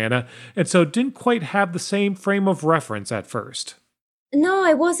Charles and Diana, and so didn't quite have the same frame of reference at first. No,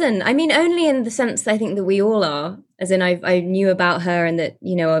 I wasn't. I mean, only in the sense I think that we all are, as in I knew about her and that,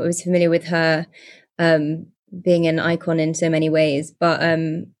 you know, I was familiar with her being an icon in so many ways. But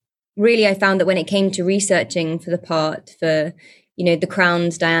really, I found that when it came to researching for the part for, you know, the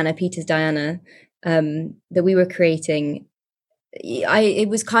Crown's Diana, Peter's Diana, that we were creating, it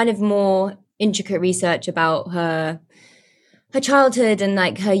was kind of more intricate research about her childhood and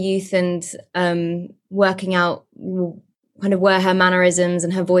like her youth and working out kind of where her mannerisms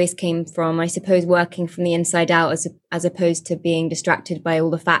and her voice came from. I suppose working from the inside out as opposed to being distracted by all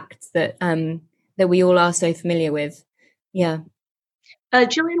the facts that that we all are so familiar with. Yeah.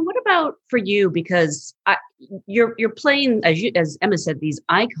 Gillian, what about for you? Because you're playing, as Emma said, these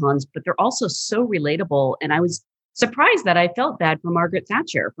icons, but they're also so relatable. And I was surprised that I felt bad for Margaret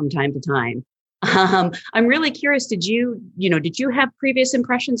Thatcher from time to time. I'm really curious. Did you have previous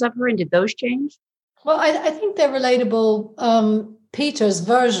impressions of her, and did those change? Well, I think they're relatable. Peter's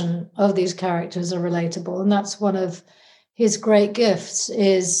version of these characters are relatable, and that's one of his great gifts,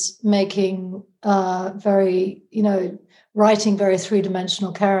 is making writing very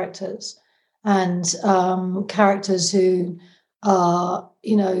three-dimensional characters, and characters who are,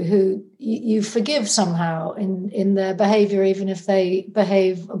 who you forgive somehow in their behavior, even if they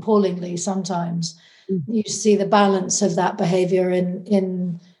behave appallingly sometimes. Mm-hmm. You see the balance of that behavior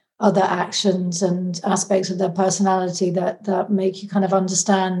in other actions and aspects of their personality that make you kind of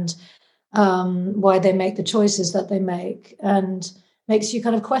understand why they make the choices that they make, and makes you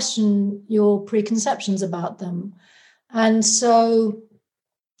kind of question your preconceptions about them. And so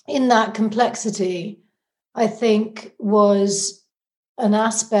in that complexity, I think was an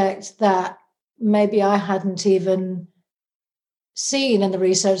aspect that maybe I hadn't even seen in the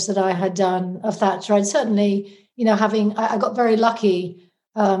research that I had done of Thatcher. I'd certainly, I got very lucky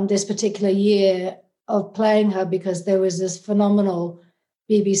this particular year of playing her, because there was this phenomenal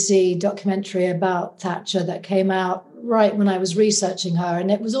BBC documentary about Thatcher that came out right when I was researching her. And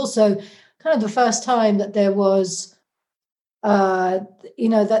it was also kind of the first time that there was,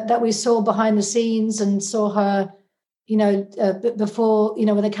 that we saw behind the scenes and saw her, before,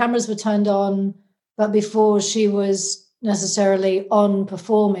 when the cameras were turned on, but before she was necessarily on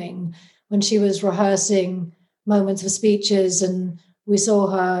performing, when she was rehearsing moments of speeches, and we saw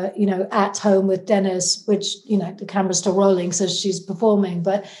her, at home with Dennis, which, the camera's still rolling, so she's performing.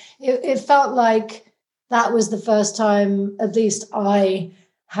 But it felt like that was the first time, at least I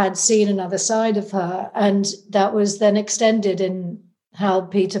had seen another side of her. And that was then extended in how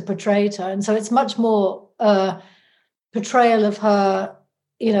Peter portrayed her. And so it's much more a portrayal of her,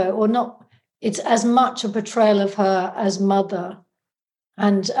 or not, it's as much a portrayal of her as mother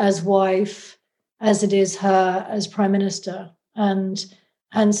and as wife as it is her as Prime Minister. And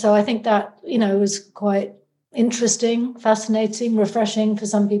so I think that, was quite interesting, fascinating, refreshing for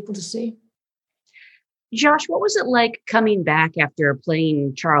some people to see. Josh, what was it like coming back after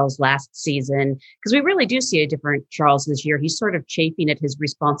playing Charles last season? Because we really do see a different Charles this year. He's sort of chafing at his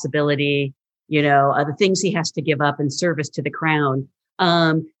responsibility, the things he has to give up in service to the crown.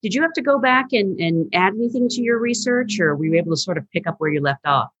 Did you have to go back and add anything to your research, or were you able to sort of pick up where you left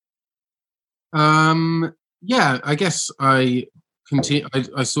off? Yeah, I guess I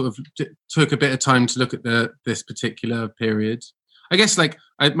sort of took a bit of time to look at this particular period. I guess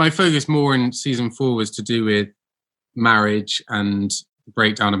my focus more in season 4 was to do with marriage and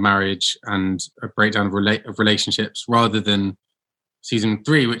breakdown of marriage and a breakdown of relationships, rather than season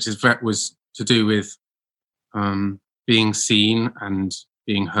 3, which was to do with being seen and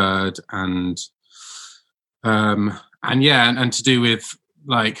being heard and to do with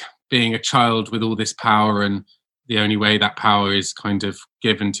being a child with all this power, and the only way that power is kind of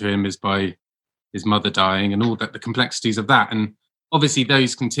given to him is by his mother dying, and all that, the complexities of that. And obviously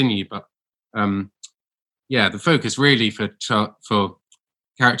those continue, but the focus really for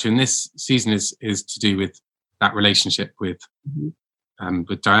character in this season is to do with that relationship with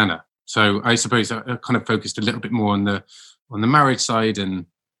Diana. So I suppose I kind of focused a little bit more on the marriage side and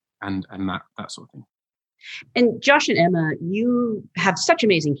that sort of thing. And Josh and Emma, you have such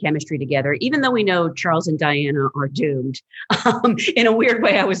amazing chemistry together. Even though we know Charles and Diana are doomed, in a weird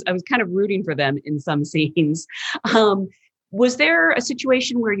way, I was kind of rooting for them in some scenes. Was there a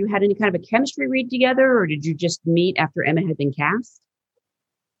situation where you had any kind of a chemistry read together, or did you just meet after Emma had been cast?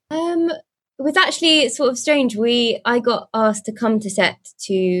 It was actually sort of strange. I got asked to come to set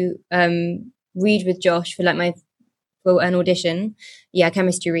to read with Josh for an audition,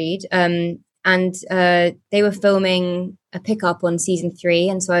 chemistry read. And they were filming a pickup on season 3,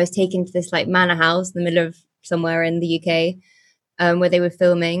 and so I was taken to this manor house in the middle of somewhere in the UK, where they were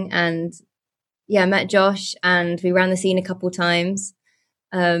filming. And I met Josh, and we ran the scene a couple times.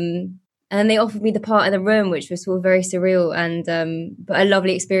 And then they offered me the part in the room, which was sort of very surreal and but a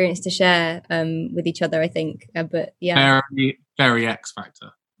lovely experience to share with each other, I think. Very, very X Factor.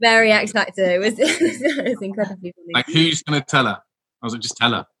 Very X Factor. It was incredibly funny. Like, who's going to tell her? I was like, just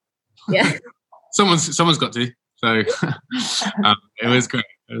tell her. Yeah. Someone's got to. So it was great.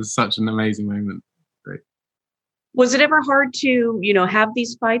 It was such an amazing moment. Great. Was it ever hard to, have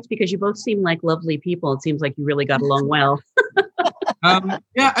these fights? Because you both seem like lovely people. It seems like you really got along well. I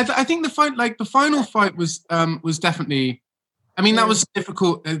think the final fight was definitely, that was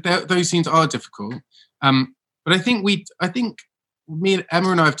difficult. Those scenes are difficult. But I think me and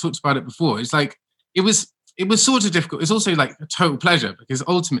Emma and I have talked about it before. It's like, it was sort of difficult. It's also like a total pleasure, because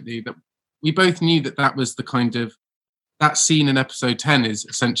ultimately that we both knew that was the kind of, that scene in episode 10 is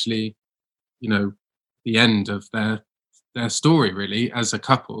essentially, the end of their story really as a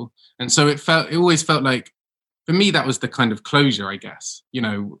couple. And so it always felt like, for me, that was the kind of closure, I guess.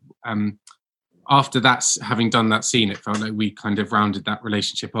 After that, having done that scene, it felt like we kind of rounded that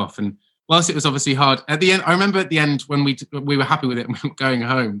relationship off. And whilst it was obviously hard at the end, I remember at the end when we were happy with it and we were going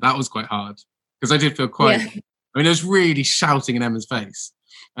home, that was quite hard. Because I did feel quite, I was really shouting in Emma's face.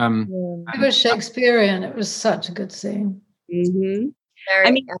 It was Shakespearean. It was such a good scene. Mm-hmm.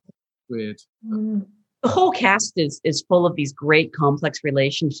 Weird. The whole cast is full of these great complex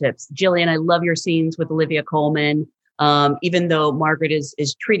relationships. Gillian, I love your scenes with Olivia Colman. Even though Margaret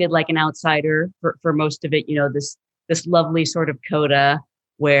is treated like an outsider for most of it, this lovely sort of coda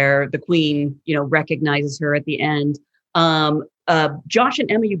where the Queen, recognizes her at the end. Josh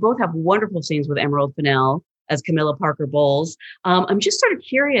and Emma, you both have wonderful scenes with Emerald Fennell as Camilla Parker Bowles. I'm just sort of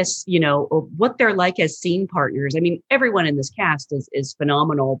curious, what they're like as scene partners. Everyone in this cast is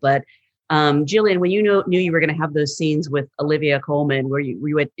phenomenal, but Gillian, when you knew you were going to have those scenes with Olivia Colman, were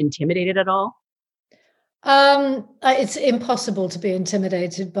you intimidated at all? It's impossible to be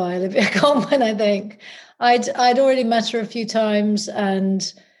intimidated by Olivia Colman. I think I'd already met her a few times,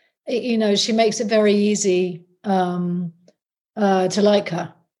 and she makes it very easy to like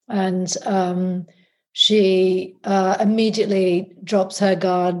her, and she immediately drops her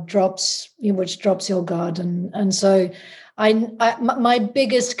guard, which drops your guard, and so my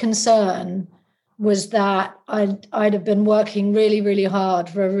biggest concern was that I'd have been working really, really hard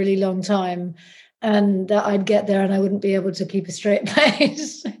for a really long time, and that I'd get there and I wouldn't be able to keep a straight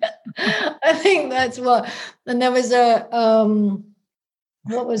face. I think that's what. And there was a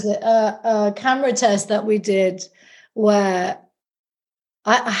camera test that we did where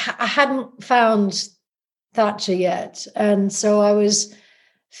I hadn't found Thatcher yet, and so I was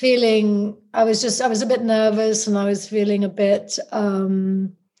a bit nervous, and I was feeling a bit not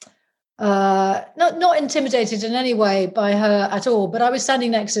intimidated in any way by her at all, but I was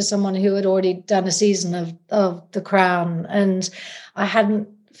standing next to someone who had already done a season of The Crown, and I hadn't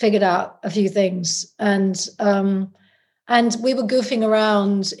figured out a few things, and we were goofing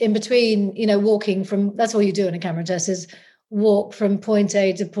around in between, walking from, that's all you do in a camera test, is walk from point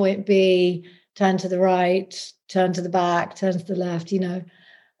A to point B, turn to the right, turn to the back, turn to the left,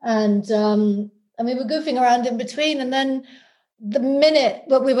 and we were goofing around in between, and then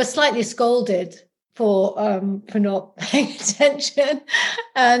we were slightly scolded for not paying attention,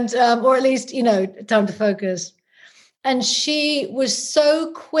 and or at least time to focus. And she was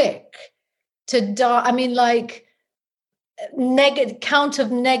so quick to die. Count of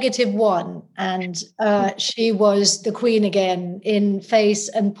 -1, and she was the Queen again in face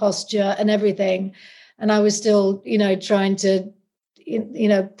and posture and everything. And I was still, trying to,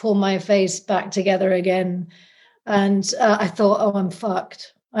 pull my face back together again. And I thought, oh, I'm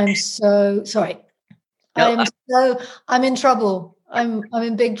fucked. I'm so sorry. No, I'm in trouble. I'm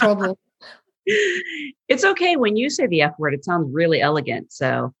in big trouble. It's okay. When you say the F word, it sounds really elegant.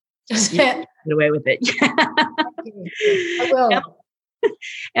 So Get away with it. I will.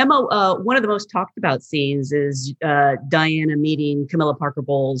 Emma, one of the most talked about scenes is Diana meeting Camilla Parker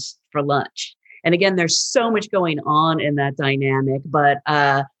Bowles for lunch. And again, there's so much going on in that dynamic. But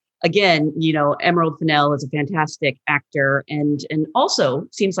again, Emerald Fennell is a fantastic actor and also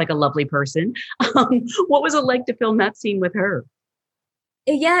seems like a lovely person. What was it like to film that scene with her?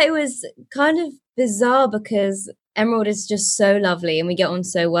 Yeah, it was kind of bizarre because Emerald is just so lovely and we get on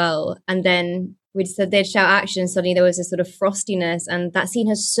so well. And then we said they'd shout action. Suddenly there was this sort of frostiness, and that scene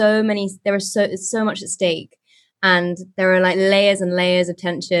has so much at stake. And there are like layers and layers of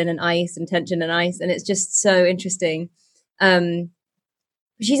tension and ice and tension and ice. And it's just so interesting.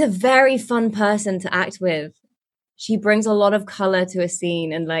 She's a very fun person to act with. She brings a lot of color to a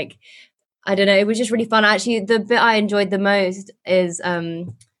scene. And like, I don't know, it was just really fun. Actually, the bit I enjoyed the most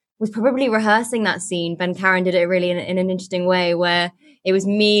was probably rehearsing that scene. Ben Karen did it really in an interesting way where it was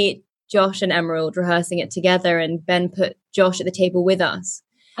me, Josh and Emerald rehearsing it together, and Ben put Josh at the table with us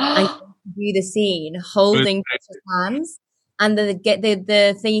and do the scene holding Josh's hands. And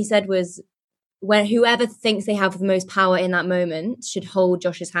the thing he said was, when whoever thinks they have the most power in that moment should hold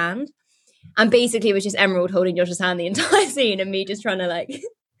Josh's hand. And basically it was just Emerald holding Josh's hand the entire scene and me just trying to like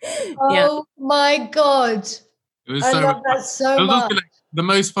Oh my God. It was I love that so it was much. also, like, the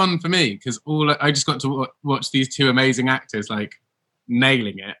most fun for me because I just got to watch these two amazing actors like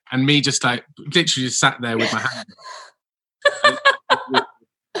nailing it, and me just like literally just sat there with my hand.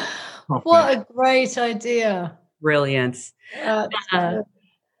 What a great idea. Brilliant.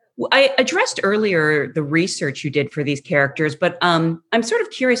 I addressed earlier the research you did for these characters, but I'm sort of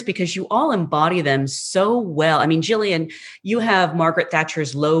curious because you all embody them so well. I mean, Gillian, you have Margaret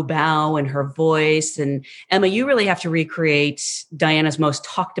Thatcher's low bow and her voice, and Emma, you really have to recreate Diana's most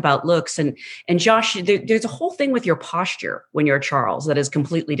talked about looks. And Josh, there's a whole thing with your posture when you're Charles that is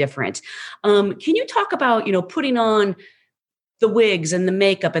completely different. Can you talk about, putting on the wigs and the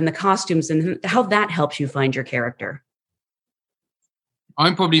makeup and the costumes and how that helps you find your character?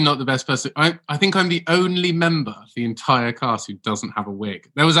 I'm probably not the best person. I think I'm the only member of the entire cast who doesn't have a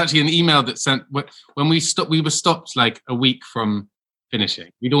wig. There was actually an email that sent when we were stopped like a week from finishing.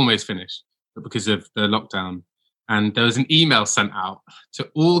 We'd almost finished, but because of the lockdown. And there was an email sent out to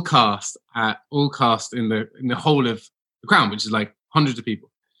all cast in the whole of The Crown, which is like hundreds of people.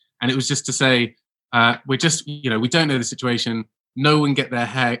 And it was just to say, we don't know the situation. No one get their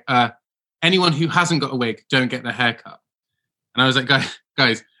hair. Anyone who hasn't got a wig, don't get their hair cut. And I was like,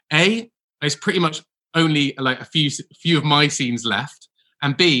 guys, A, there's pretty much only like a few of my scenes left.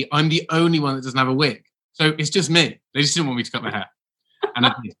 And B, I'm the only one that doesn't have a wig. So it's just me. They just didn't want me to cut my hair. And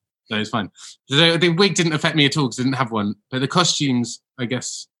I did. So it's fine. So the wig didn't affect me at all because I didn't have one. But the costumes, I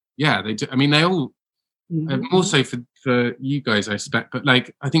guess, yeah, they do. I mean, they all, more so for you guys, I expect. But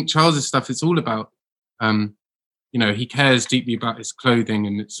like, I think Charles's stuff, it's all about, he cares deeply about his clothing,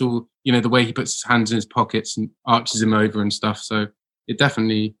 and it's all, the way he puts his hands in his pockets and arches him over and stuff. So it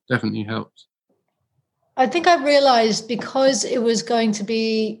definitely helps. I think I realized because it was going to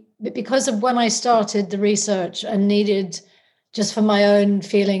be, because of when I started the research and needed, just for my own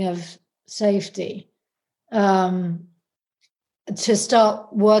feeling of safety, to start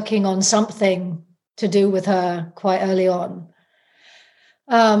working on something to do with her quite early on.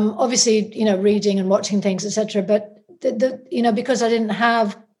 Obviously, reading and watching things, etc. But because I didn't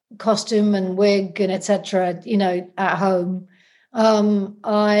have costume and wig and etc. At home,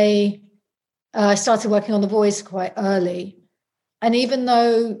 I started working on the voice quite early, and even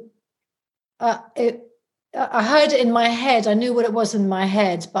though I heard it in my head, I knew what it was in my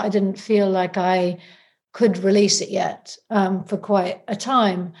head, but I didn't feel like I could release it yet for quite a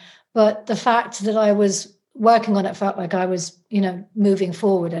time. But the fact that I was working on it felt like I was, moving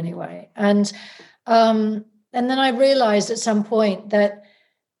forward anyway. And then I realized at some point that,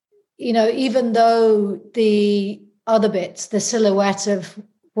 even though the other bits, the silhouette of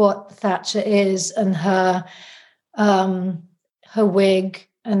what Thatcher is and her wig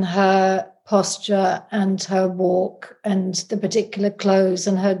and her posture and her walk and the particular clothes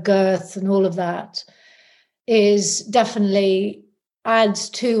and her girth and all of that is definitely adds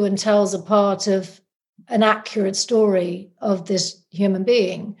to and tells a part of an accurate story of this human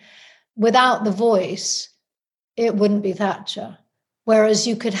being. Without the voice, it wouldn't be Thatcher. Whereas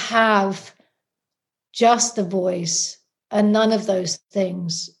you could have just the voice and none of those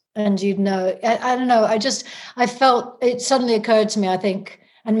things, and I don't know, I felt, it suddenly occurred to me, I think,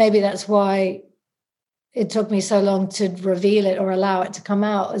 and maybe that's why it took me so long to reveal it or allow it to come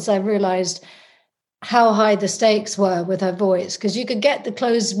out, as I realized how high the stakes were with her voice, because you could get the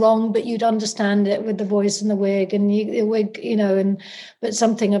clothes wrong, but you'd understand it with the voice and the wig, but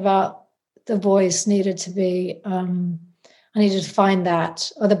something about the voice needed to be, I needed to find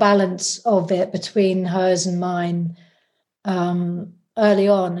that, or the balance of it between hers and mine early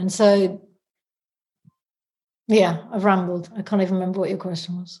on. And so, yeah, I've rambled. I can't even remember what your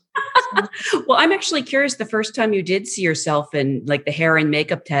question was. Well, I'm actually curious, the first time you did see yourself in like the hair and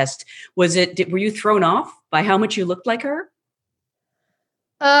makeup test, were you thrown off by how much you looked like her?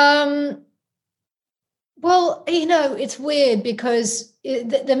 Well, it's weird because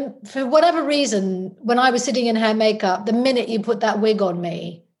for whatever reason, when I was sitting in hair makeup, the minute you put that wig on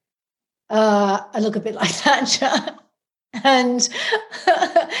me, I look a bit like Thatcher. And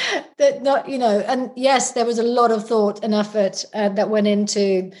and yes, there was a lot of thought and effort that went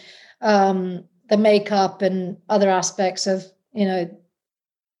into the makeup and other aspects of,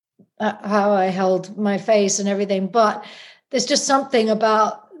 how I held my face and everything. But there's just something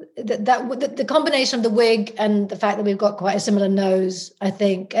about that the combination of the wig and the fact that we've got quite a similar nose, I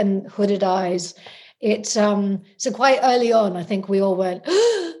think, and hooded eyes. It's so quite early on, I think we all went,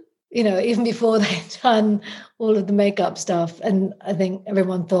 even before they'd done all of the makeup stuff. And I think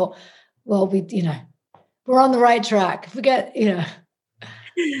everyone thought, well, we're on the right track. Forget. Did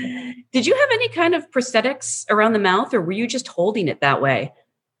you have any kind of prosthetics around the mouth, or were you just holding it that way?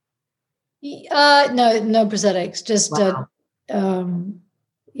 No prosthetics. Just, wow.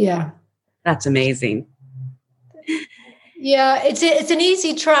 Yeah. That's amazing. Yeah, it's an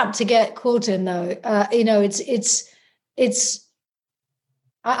easy trap to get caught in, though.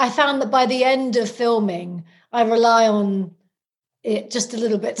 I found that by the end of filming, I rely on it just a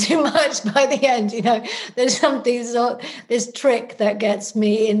little bit too much by the end. There's this trick that gets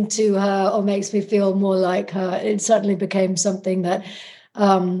me into her or makes me feel more like her. It suddenly became something that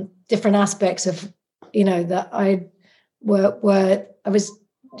different aspects of, that I was,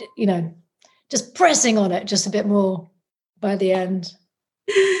 just pressing on it just a bit more by the end.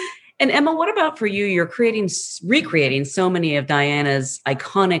 And Emma, what about for you? You're recreating so many of Diana's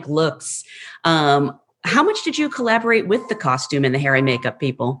iconic looks. How much did you collaborate with the costume and the hair and makeup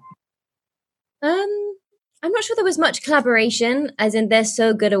people? I'm not sure there was much collaboration, as in they're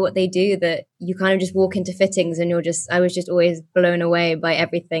so good at what they do that you kind of just walk into fittings and I was just always blown away by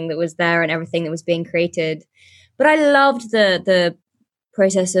everything that was there and everything that was being created. But I loved the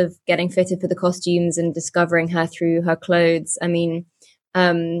process of getting fitted for the costumes and discovering her through her clothes. I mean,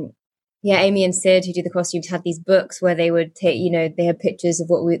 Amy and Sid, who do the costumes, had these books where they would take, they had pictures of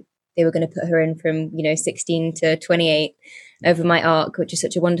what they were going to put her in from, 16 to 28 over my arc, which is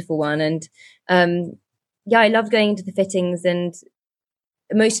such a wonderful one. And I loved going into the fittings, and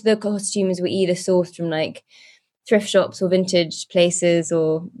most of the costumes were either sourced from like thrift shops or vintage places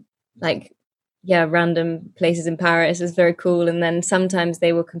or random places in Paris. It was very cool. And then sometimes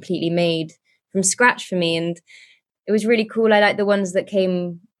they were completely made from scratch for me. And it was really cool. I liked the ones that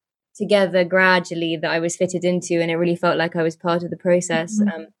came together gradually that I was fitted into, and it really felt like I was part of the process.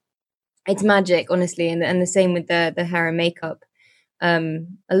 Mm-hmm. It's magic, honestly. And the same with the hair and makeup.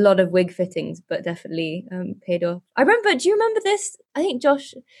 A lot of wig fittings, but definitely paid off. Do you remember this? I think,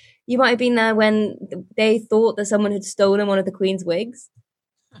 Josh, you might have been there when they thought that someone had stolen one of the Queen's wigs.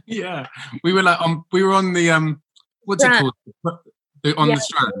 Yeah, we were on the what's Strand. It called the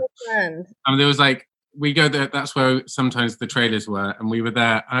Strand. And there was we go there. That's where sometimes the trailers were, and we were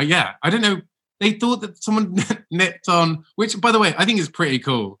there. I don't know. They thought that someone nipped on, which, by the way, I think is pretty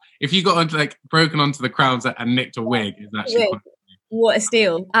cool. If you got onto broken onto the crowns and nicked a wig, is actually what a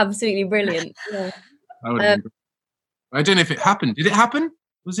steal! Absolutely brilliant. Yeah. I don't know if it happened. Did it happen?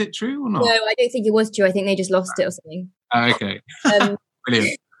 Was it true or not? No, I don't think it was true. I think they just lost it or something. Okay.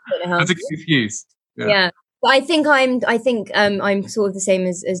 Brilliant. That's a good excuse. Yeah. But I think I'm sort of the same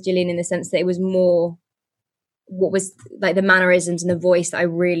as Gillian in the sense that it was more what was like the mannerisms and the voice that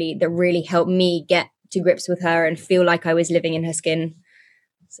really helped me get to grips with her and feel like I was living in her skin.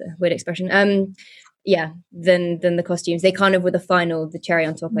 It's a weird expression. Than the costumes. They kind of were the cherry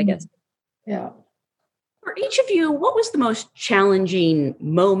on top, I guess. Yeah. For each of you, what was the most challenging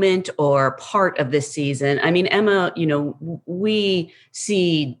moment or part of this season? I mean, Emma, we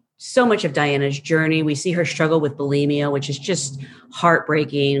see so much of Diana's journey. We see her struggle with bulimia, which is just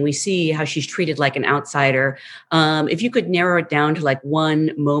heartbreaking. We see how she's treated like an outsider. If you could narrow it down to one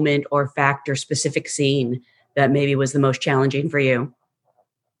moment or fact or specific scene that maybe was the most challenging for you.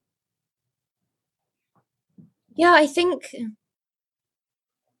 Yeah, I think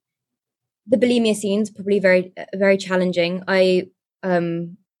the bulimia scene's probably very, very challenging. I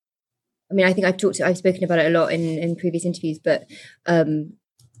think I've spoken about it a lot in previous interviews, but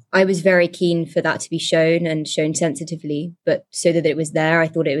I was very keen for that to be shown and shown sensitively, but so that it was there, I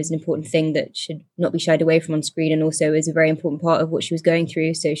thought it was an important thing that should not be shied away from on screen, and also is a very important part of what she was going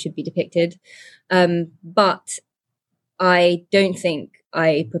through, so should be depicted. But I don't think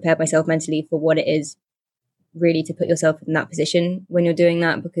I prepared myself mentally for what it is really to put yourself in that position when you're doing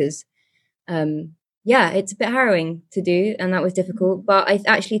that, because it's a bit harrowing to do, and that was difficult. But I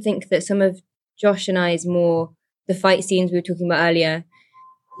actually think that some of Josh and I's the fight scenes we were talking about earlier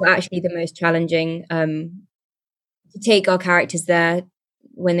were actually the most challenging, to take our characters there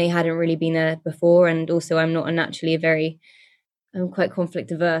when they hadn't really been there before. And also I'm quite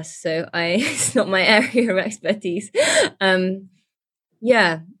conflict averse, so it's not my area of expertise.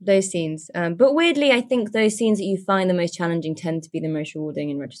 Those scenes. But weirdly, I think those scenes that you find the most challenging tend to be the most rewarding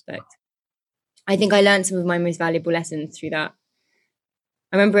in retrospect. I think I learned some of my most valuable lessons through that.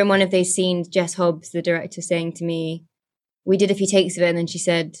 I remember in one of those scenes, Jess Hobbs, the director, saying to me, we did a few takes of it, and then she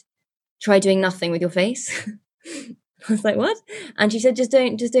said, try doing nothing with your face. I was like, what? And she said, just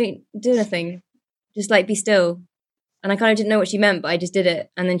don't do nothing. Just like be still. And I kind of didn't know what she meant, but I just did it.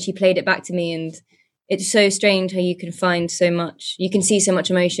 And then she played it back to me, and it's so strange how you can find so much, you can see so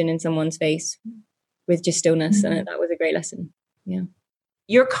much emotion in someone's face with just stillness. And that was a great lesson. Yeah.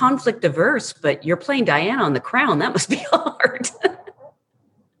 You're conflict averse, but you're playing Diana on The Crown. That must be hard.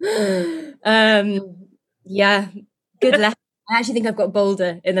 Good lesson. I actually think I've got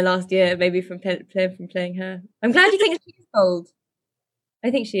bolder in the last year, maybe from playing her. I'm glad you think she's bold.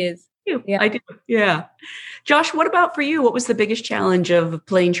 I think she is. Yeah, I do. Yeah. Josh, what about for you? What was the biggest challenge of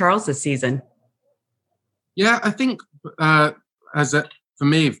playing Charles this season? Yeah, I think for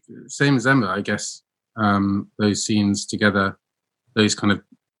me, same as Emma, I guess, those scenes together, those kind of,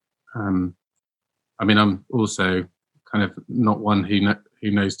 I'm also kind of not one who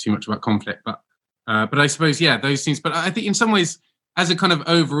knows too much about conflict, but I suppose, those scenes. But I think in some ways, as a kind of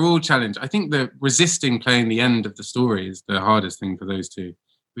overall challenge, I think the resisting playing the end of the story is the hardest thing for those two,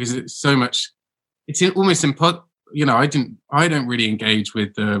 because it's so much, it's almost impossible. I don't really engage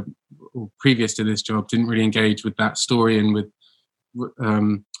with previous to this job, didn't really engage with that story and with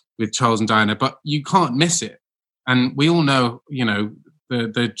Charles and Diana, but you can't miss it. And we all know,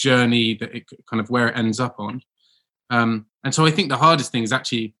 the journey that it kind of where it ends up on. And so I think the hardest thing is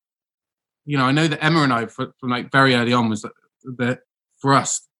actually, I know that Emma and I from like very early on was that for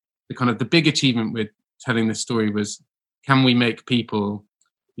us, the kind of the big achievement with telling this story was, can we make people,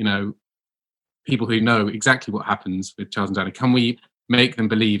 people who know exactly what happens with Charles and Diana, can we make them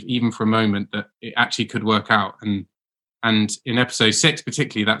believe even for a moment that it actually could work out? And in episode 6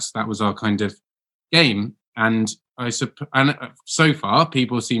 particularly, that was our kind of game. And so far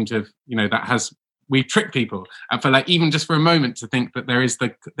people seem to have, we've tricked people for like even just for a moment to think that there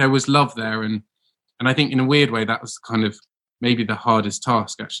was love there, and I think in a weird way that was kind of maybe the hardest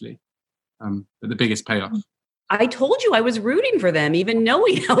task actually, but the biggest payoff. I told you I was rooting for them, even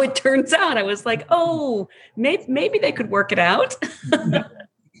knowing how it turns out. I was like, oh, maybe they could work it out.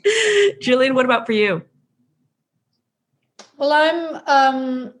 Gillian, what about for you? Well,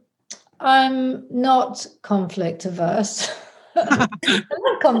 I'm not conflict averse. I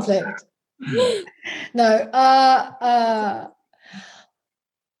love conflict. No, I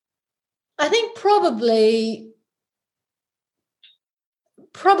think probably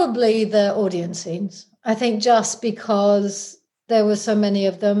the audience scenes. I think just because there were so many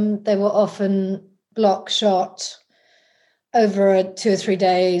of them, they were often block shot over 2 or 3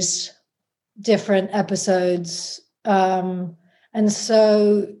 days, different episodes. And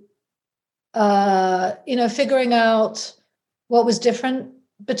so, figuring out what was different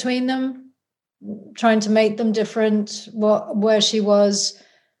between them, trying to make them different, where she was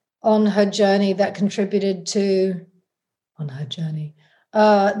on her journey that contributed to,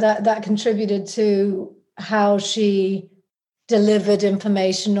 that contributed to how she delivered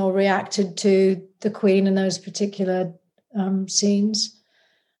information or reacted to the Queen in those particular scenes.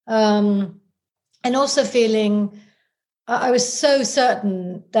 And also feeling, I was so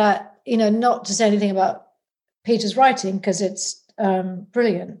certain that, not to say anything about Peter's writing, because it's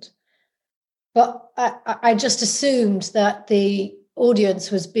brilliant, but I just assumed that the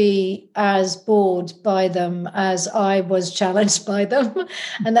audience would be as bored by them as I was challenged by them,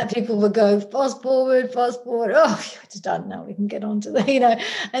 and that people would go fast forward. Oh, it's done now. We can get on to the,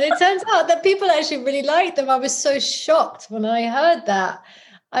 And it turns out that people actually really liked them. I was so shocked when I heard that.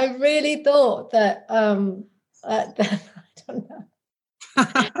 I really thought that. I don't know.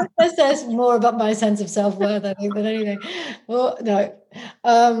 That says more about my sense of self-worth, I think, than anything. Well, no.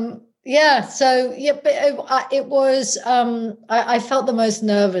 But it was, I felt the most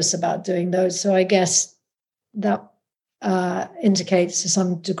nervous about doing those. So I guess that indicates to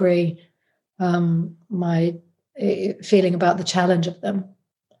some degree my feeling about the challenge of them.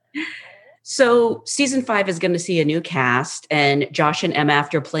 So season 5 is going to see a new cast, and Josh and Emma,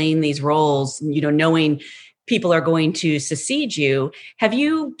 after playing these roles, knowing people are going to succeed you, have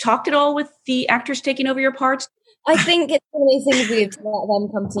you talked at all with the actors taking over your parts? I think it's one of those things where you have to let them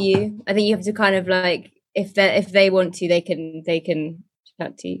come to you. I think you have to kind of like, if they want to, they can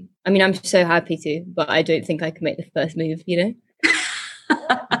chat to you. I mean, I'm so happy to, but I don't think I can make the first move,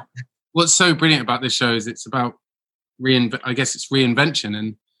 What's so brilliant about this show is it's about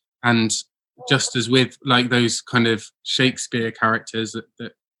reinvention and just as with like those kind of Shakespeare characters that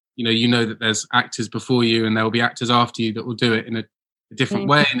that there's actors before you and there will be actors after you that will do it in a different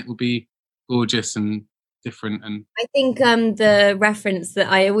way, and it will be gorgeous and different. And I think the reference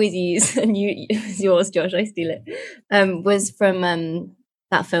that I always use, and it's yours, Josh, I steal it, was from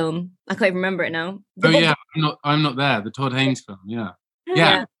that film. I can't even remember it now. I'm not there. The Todd Haynes film. Yeah.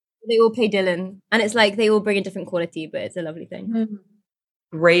 They all play Dylan, and it's like they all bring a different quality, but it's a lovely thing. Mm-hmm.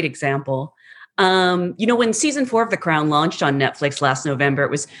 Great example. When season 4 of The Crown launched on Netflix last November,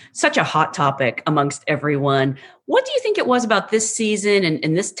 it was such a hot topic amongst everyone. What do you think it was about this season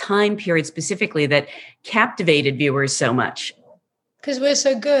and this time period specifically that captivated viewers so much? Because we're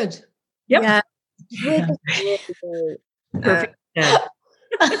so good. Yep. Yeah. Perfect.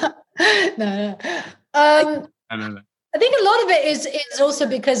 No. I think a lot of it is also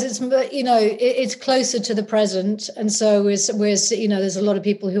because it's closer to the present, and so we're there's a lot of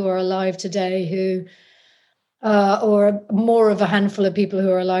people who are alive today who, or more of a handful of people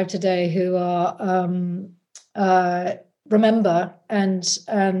who are alive today who are remember and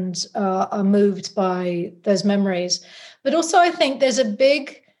are moved by those memories. But also, I think there's a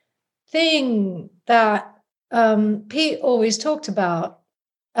big thing that Pete always talked about,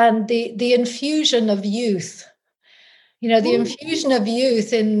 and the infusion of youth. The infusion of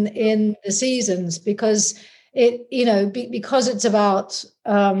youth in the seasons, because because it's about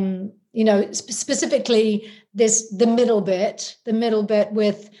specifically the middle bit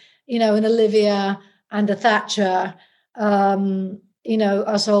with an Olivia and a Thatcher,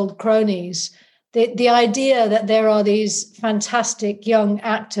 us old cronies. The idea that there are these fantastic young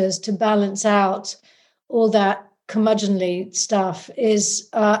actors to balance out all that curmudgeonly stuff is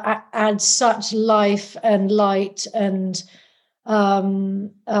adds such life and light and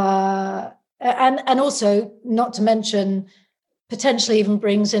also, not to mention, potentially even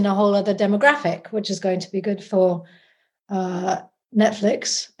brings in a whole other demographic, which is going to be good for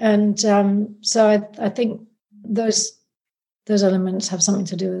Netflix. And so I think those elements have something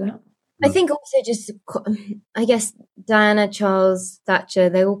to do with that. I think also just, I guess, Diana, Charles, Thatcher,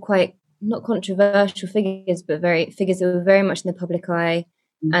 they're all quite not controversial figures, but figures that were very much in the public eye,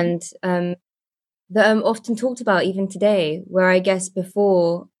 and that are often talked about even today, where I guess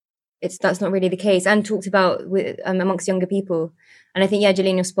before that's not really the case, and talked about with amongst younger people. And I think,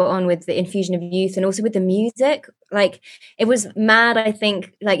 Gillian, you're spot on with the infusion of youth, and also with the music. Like, it was mad, I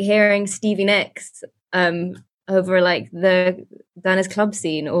think, like hearing Stevie Nicks over like the Diana's club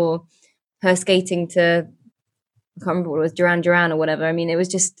scene, or her skating to, I can't remember what it was, Duran Duran or whatever. I mean, it was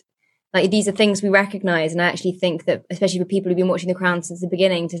just like, these are things we recognize. And I actually think that, especially for people who've been watching The Crown since the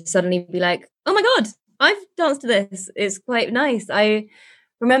beginning, to suddenly be like, oh my God, I've danced to this, is quite nice. I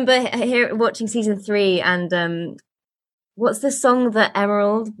remember watching season 3, and what's the song that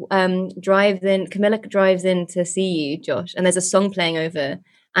Emerald Camilla drives in to see you, Josh? And there's a song playing over,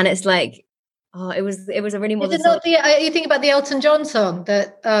 and it's like, it was a really modern song. You think about the Elton John song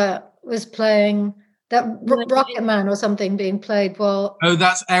that was playing, that Rocket Man or something being played while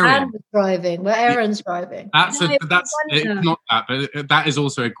that's Erin driving, where Erin's driving. It's not that, but that is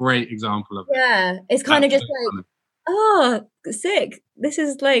also a great example of it. Yeah, it's kind of just like, sick. This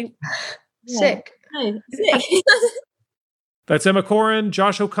is like sick. Sick. That's Emma Corrin,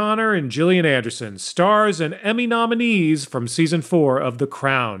 Josh O'Connor, and Gillian Anderson, stars and Emmy nominees from season 4 of The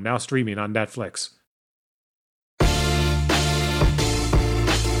Crown, now streaming on Netflix.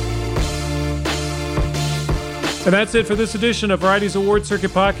 And that's it for this edition of Variety's Award Circuit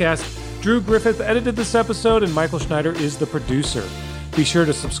Podcast. Drew Griffith edited this episode, and Michael Schneider is the producer. Be sure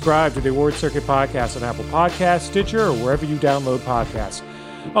to subscribe to the Award Circuit Podcast on Apple Podcasts, Stitcher, or wherever you download podcasts.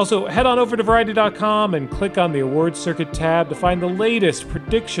 Also, head on over to Variety.com and click on the Award Circuit tab to find the latest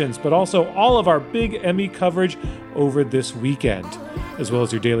predictions, but also all of our big Emmy coverage over this weekend, as well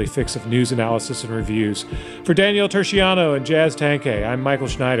as your daily fix of news analysis and reviews. For Danielle Terciano and Jazz Tankay, I'm Michael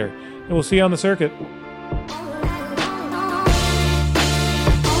Schneider, and we'll see you on the circuit.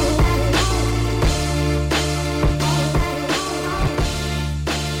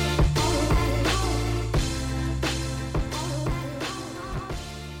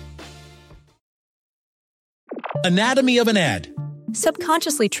 Anatomy of an ad.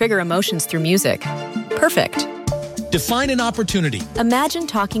 Subconsciously trigger emotions through music. Perfect. Define an opportunity. Imagine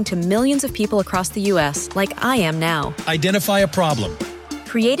talking to millions of people across the U.S. like I am now. Identify a problem.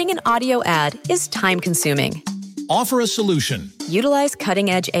 Creating an audio ad is time-consuming. Offer a solution. Utilize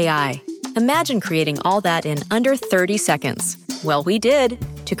cutting-edge AI. Imagine creating all that in under 30 seconds. Well, we did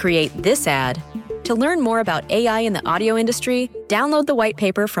to create this ad. To learn more about AI in the audio industry, download the white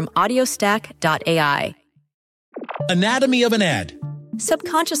paper from audiostack.ai. Anatomy of an ad.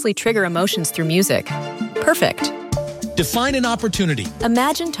 Subconsciously trigger emotions through music. Perfect. Define an opportunity.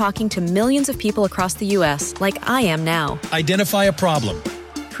 Imagine talking to millions of people across the U.S. like I am now. Identify a problem.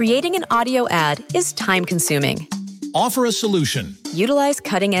 Creating an audio ad is time-consuming. Offer a solution. Utilize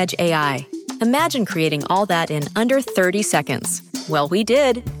cutting-edge AI. Imagine creating all that in under 30 seconds. Well, we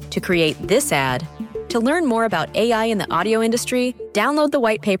did to create this ad. To learn more about AI in the audio industry, download the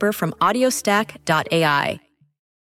white paper from audiostack.ai.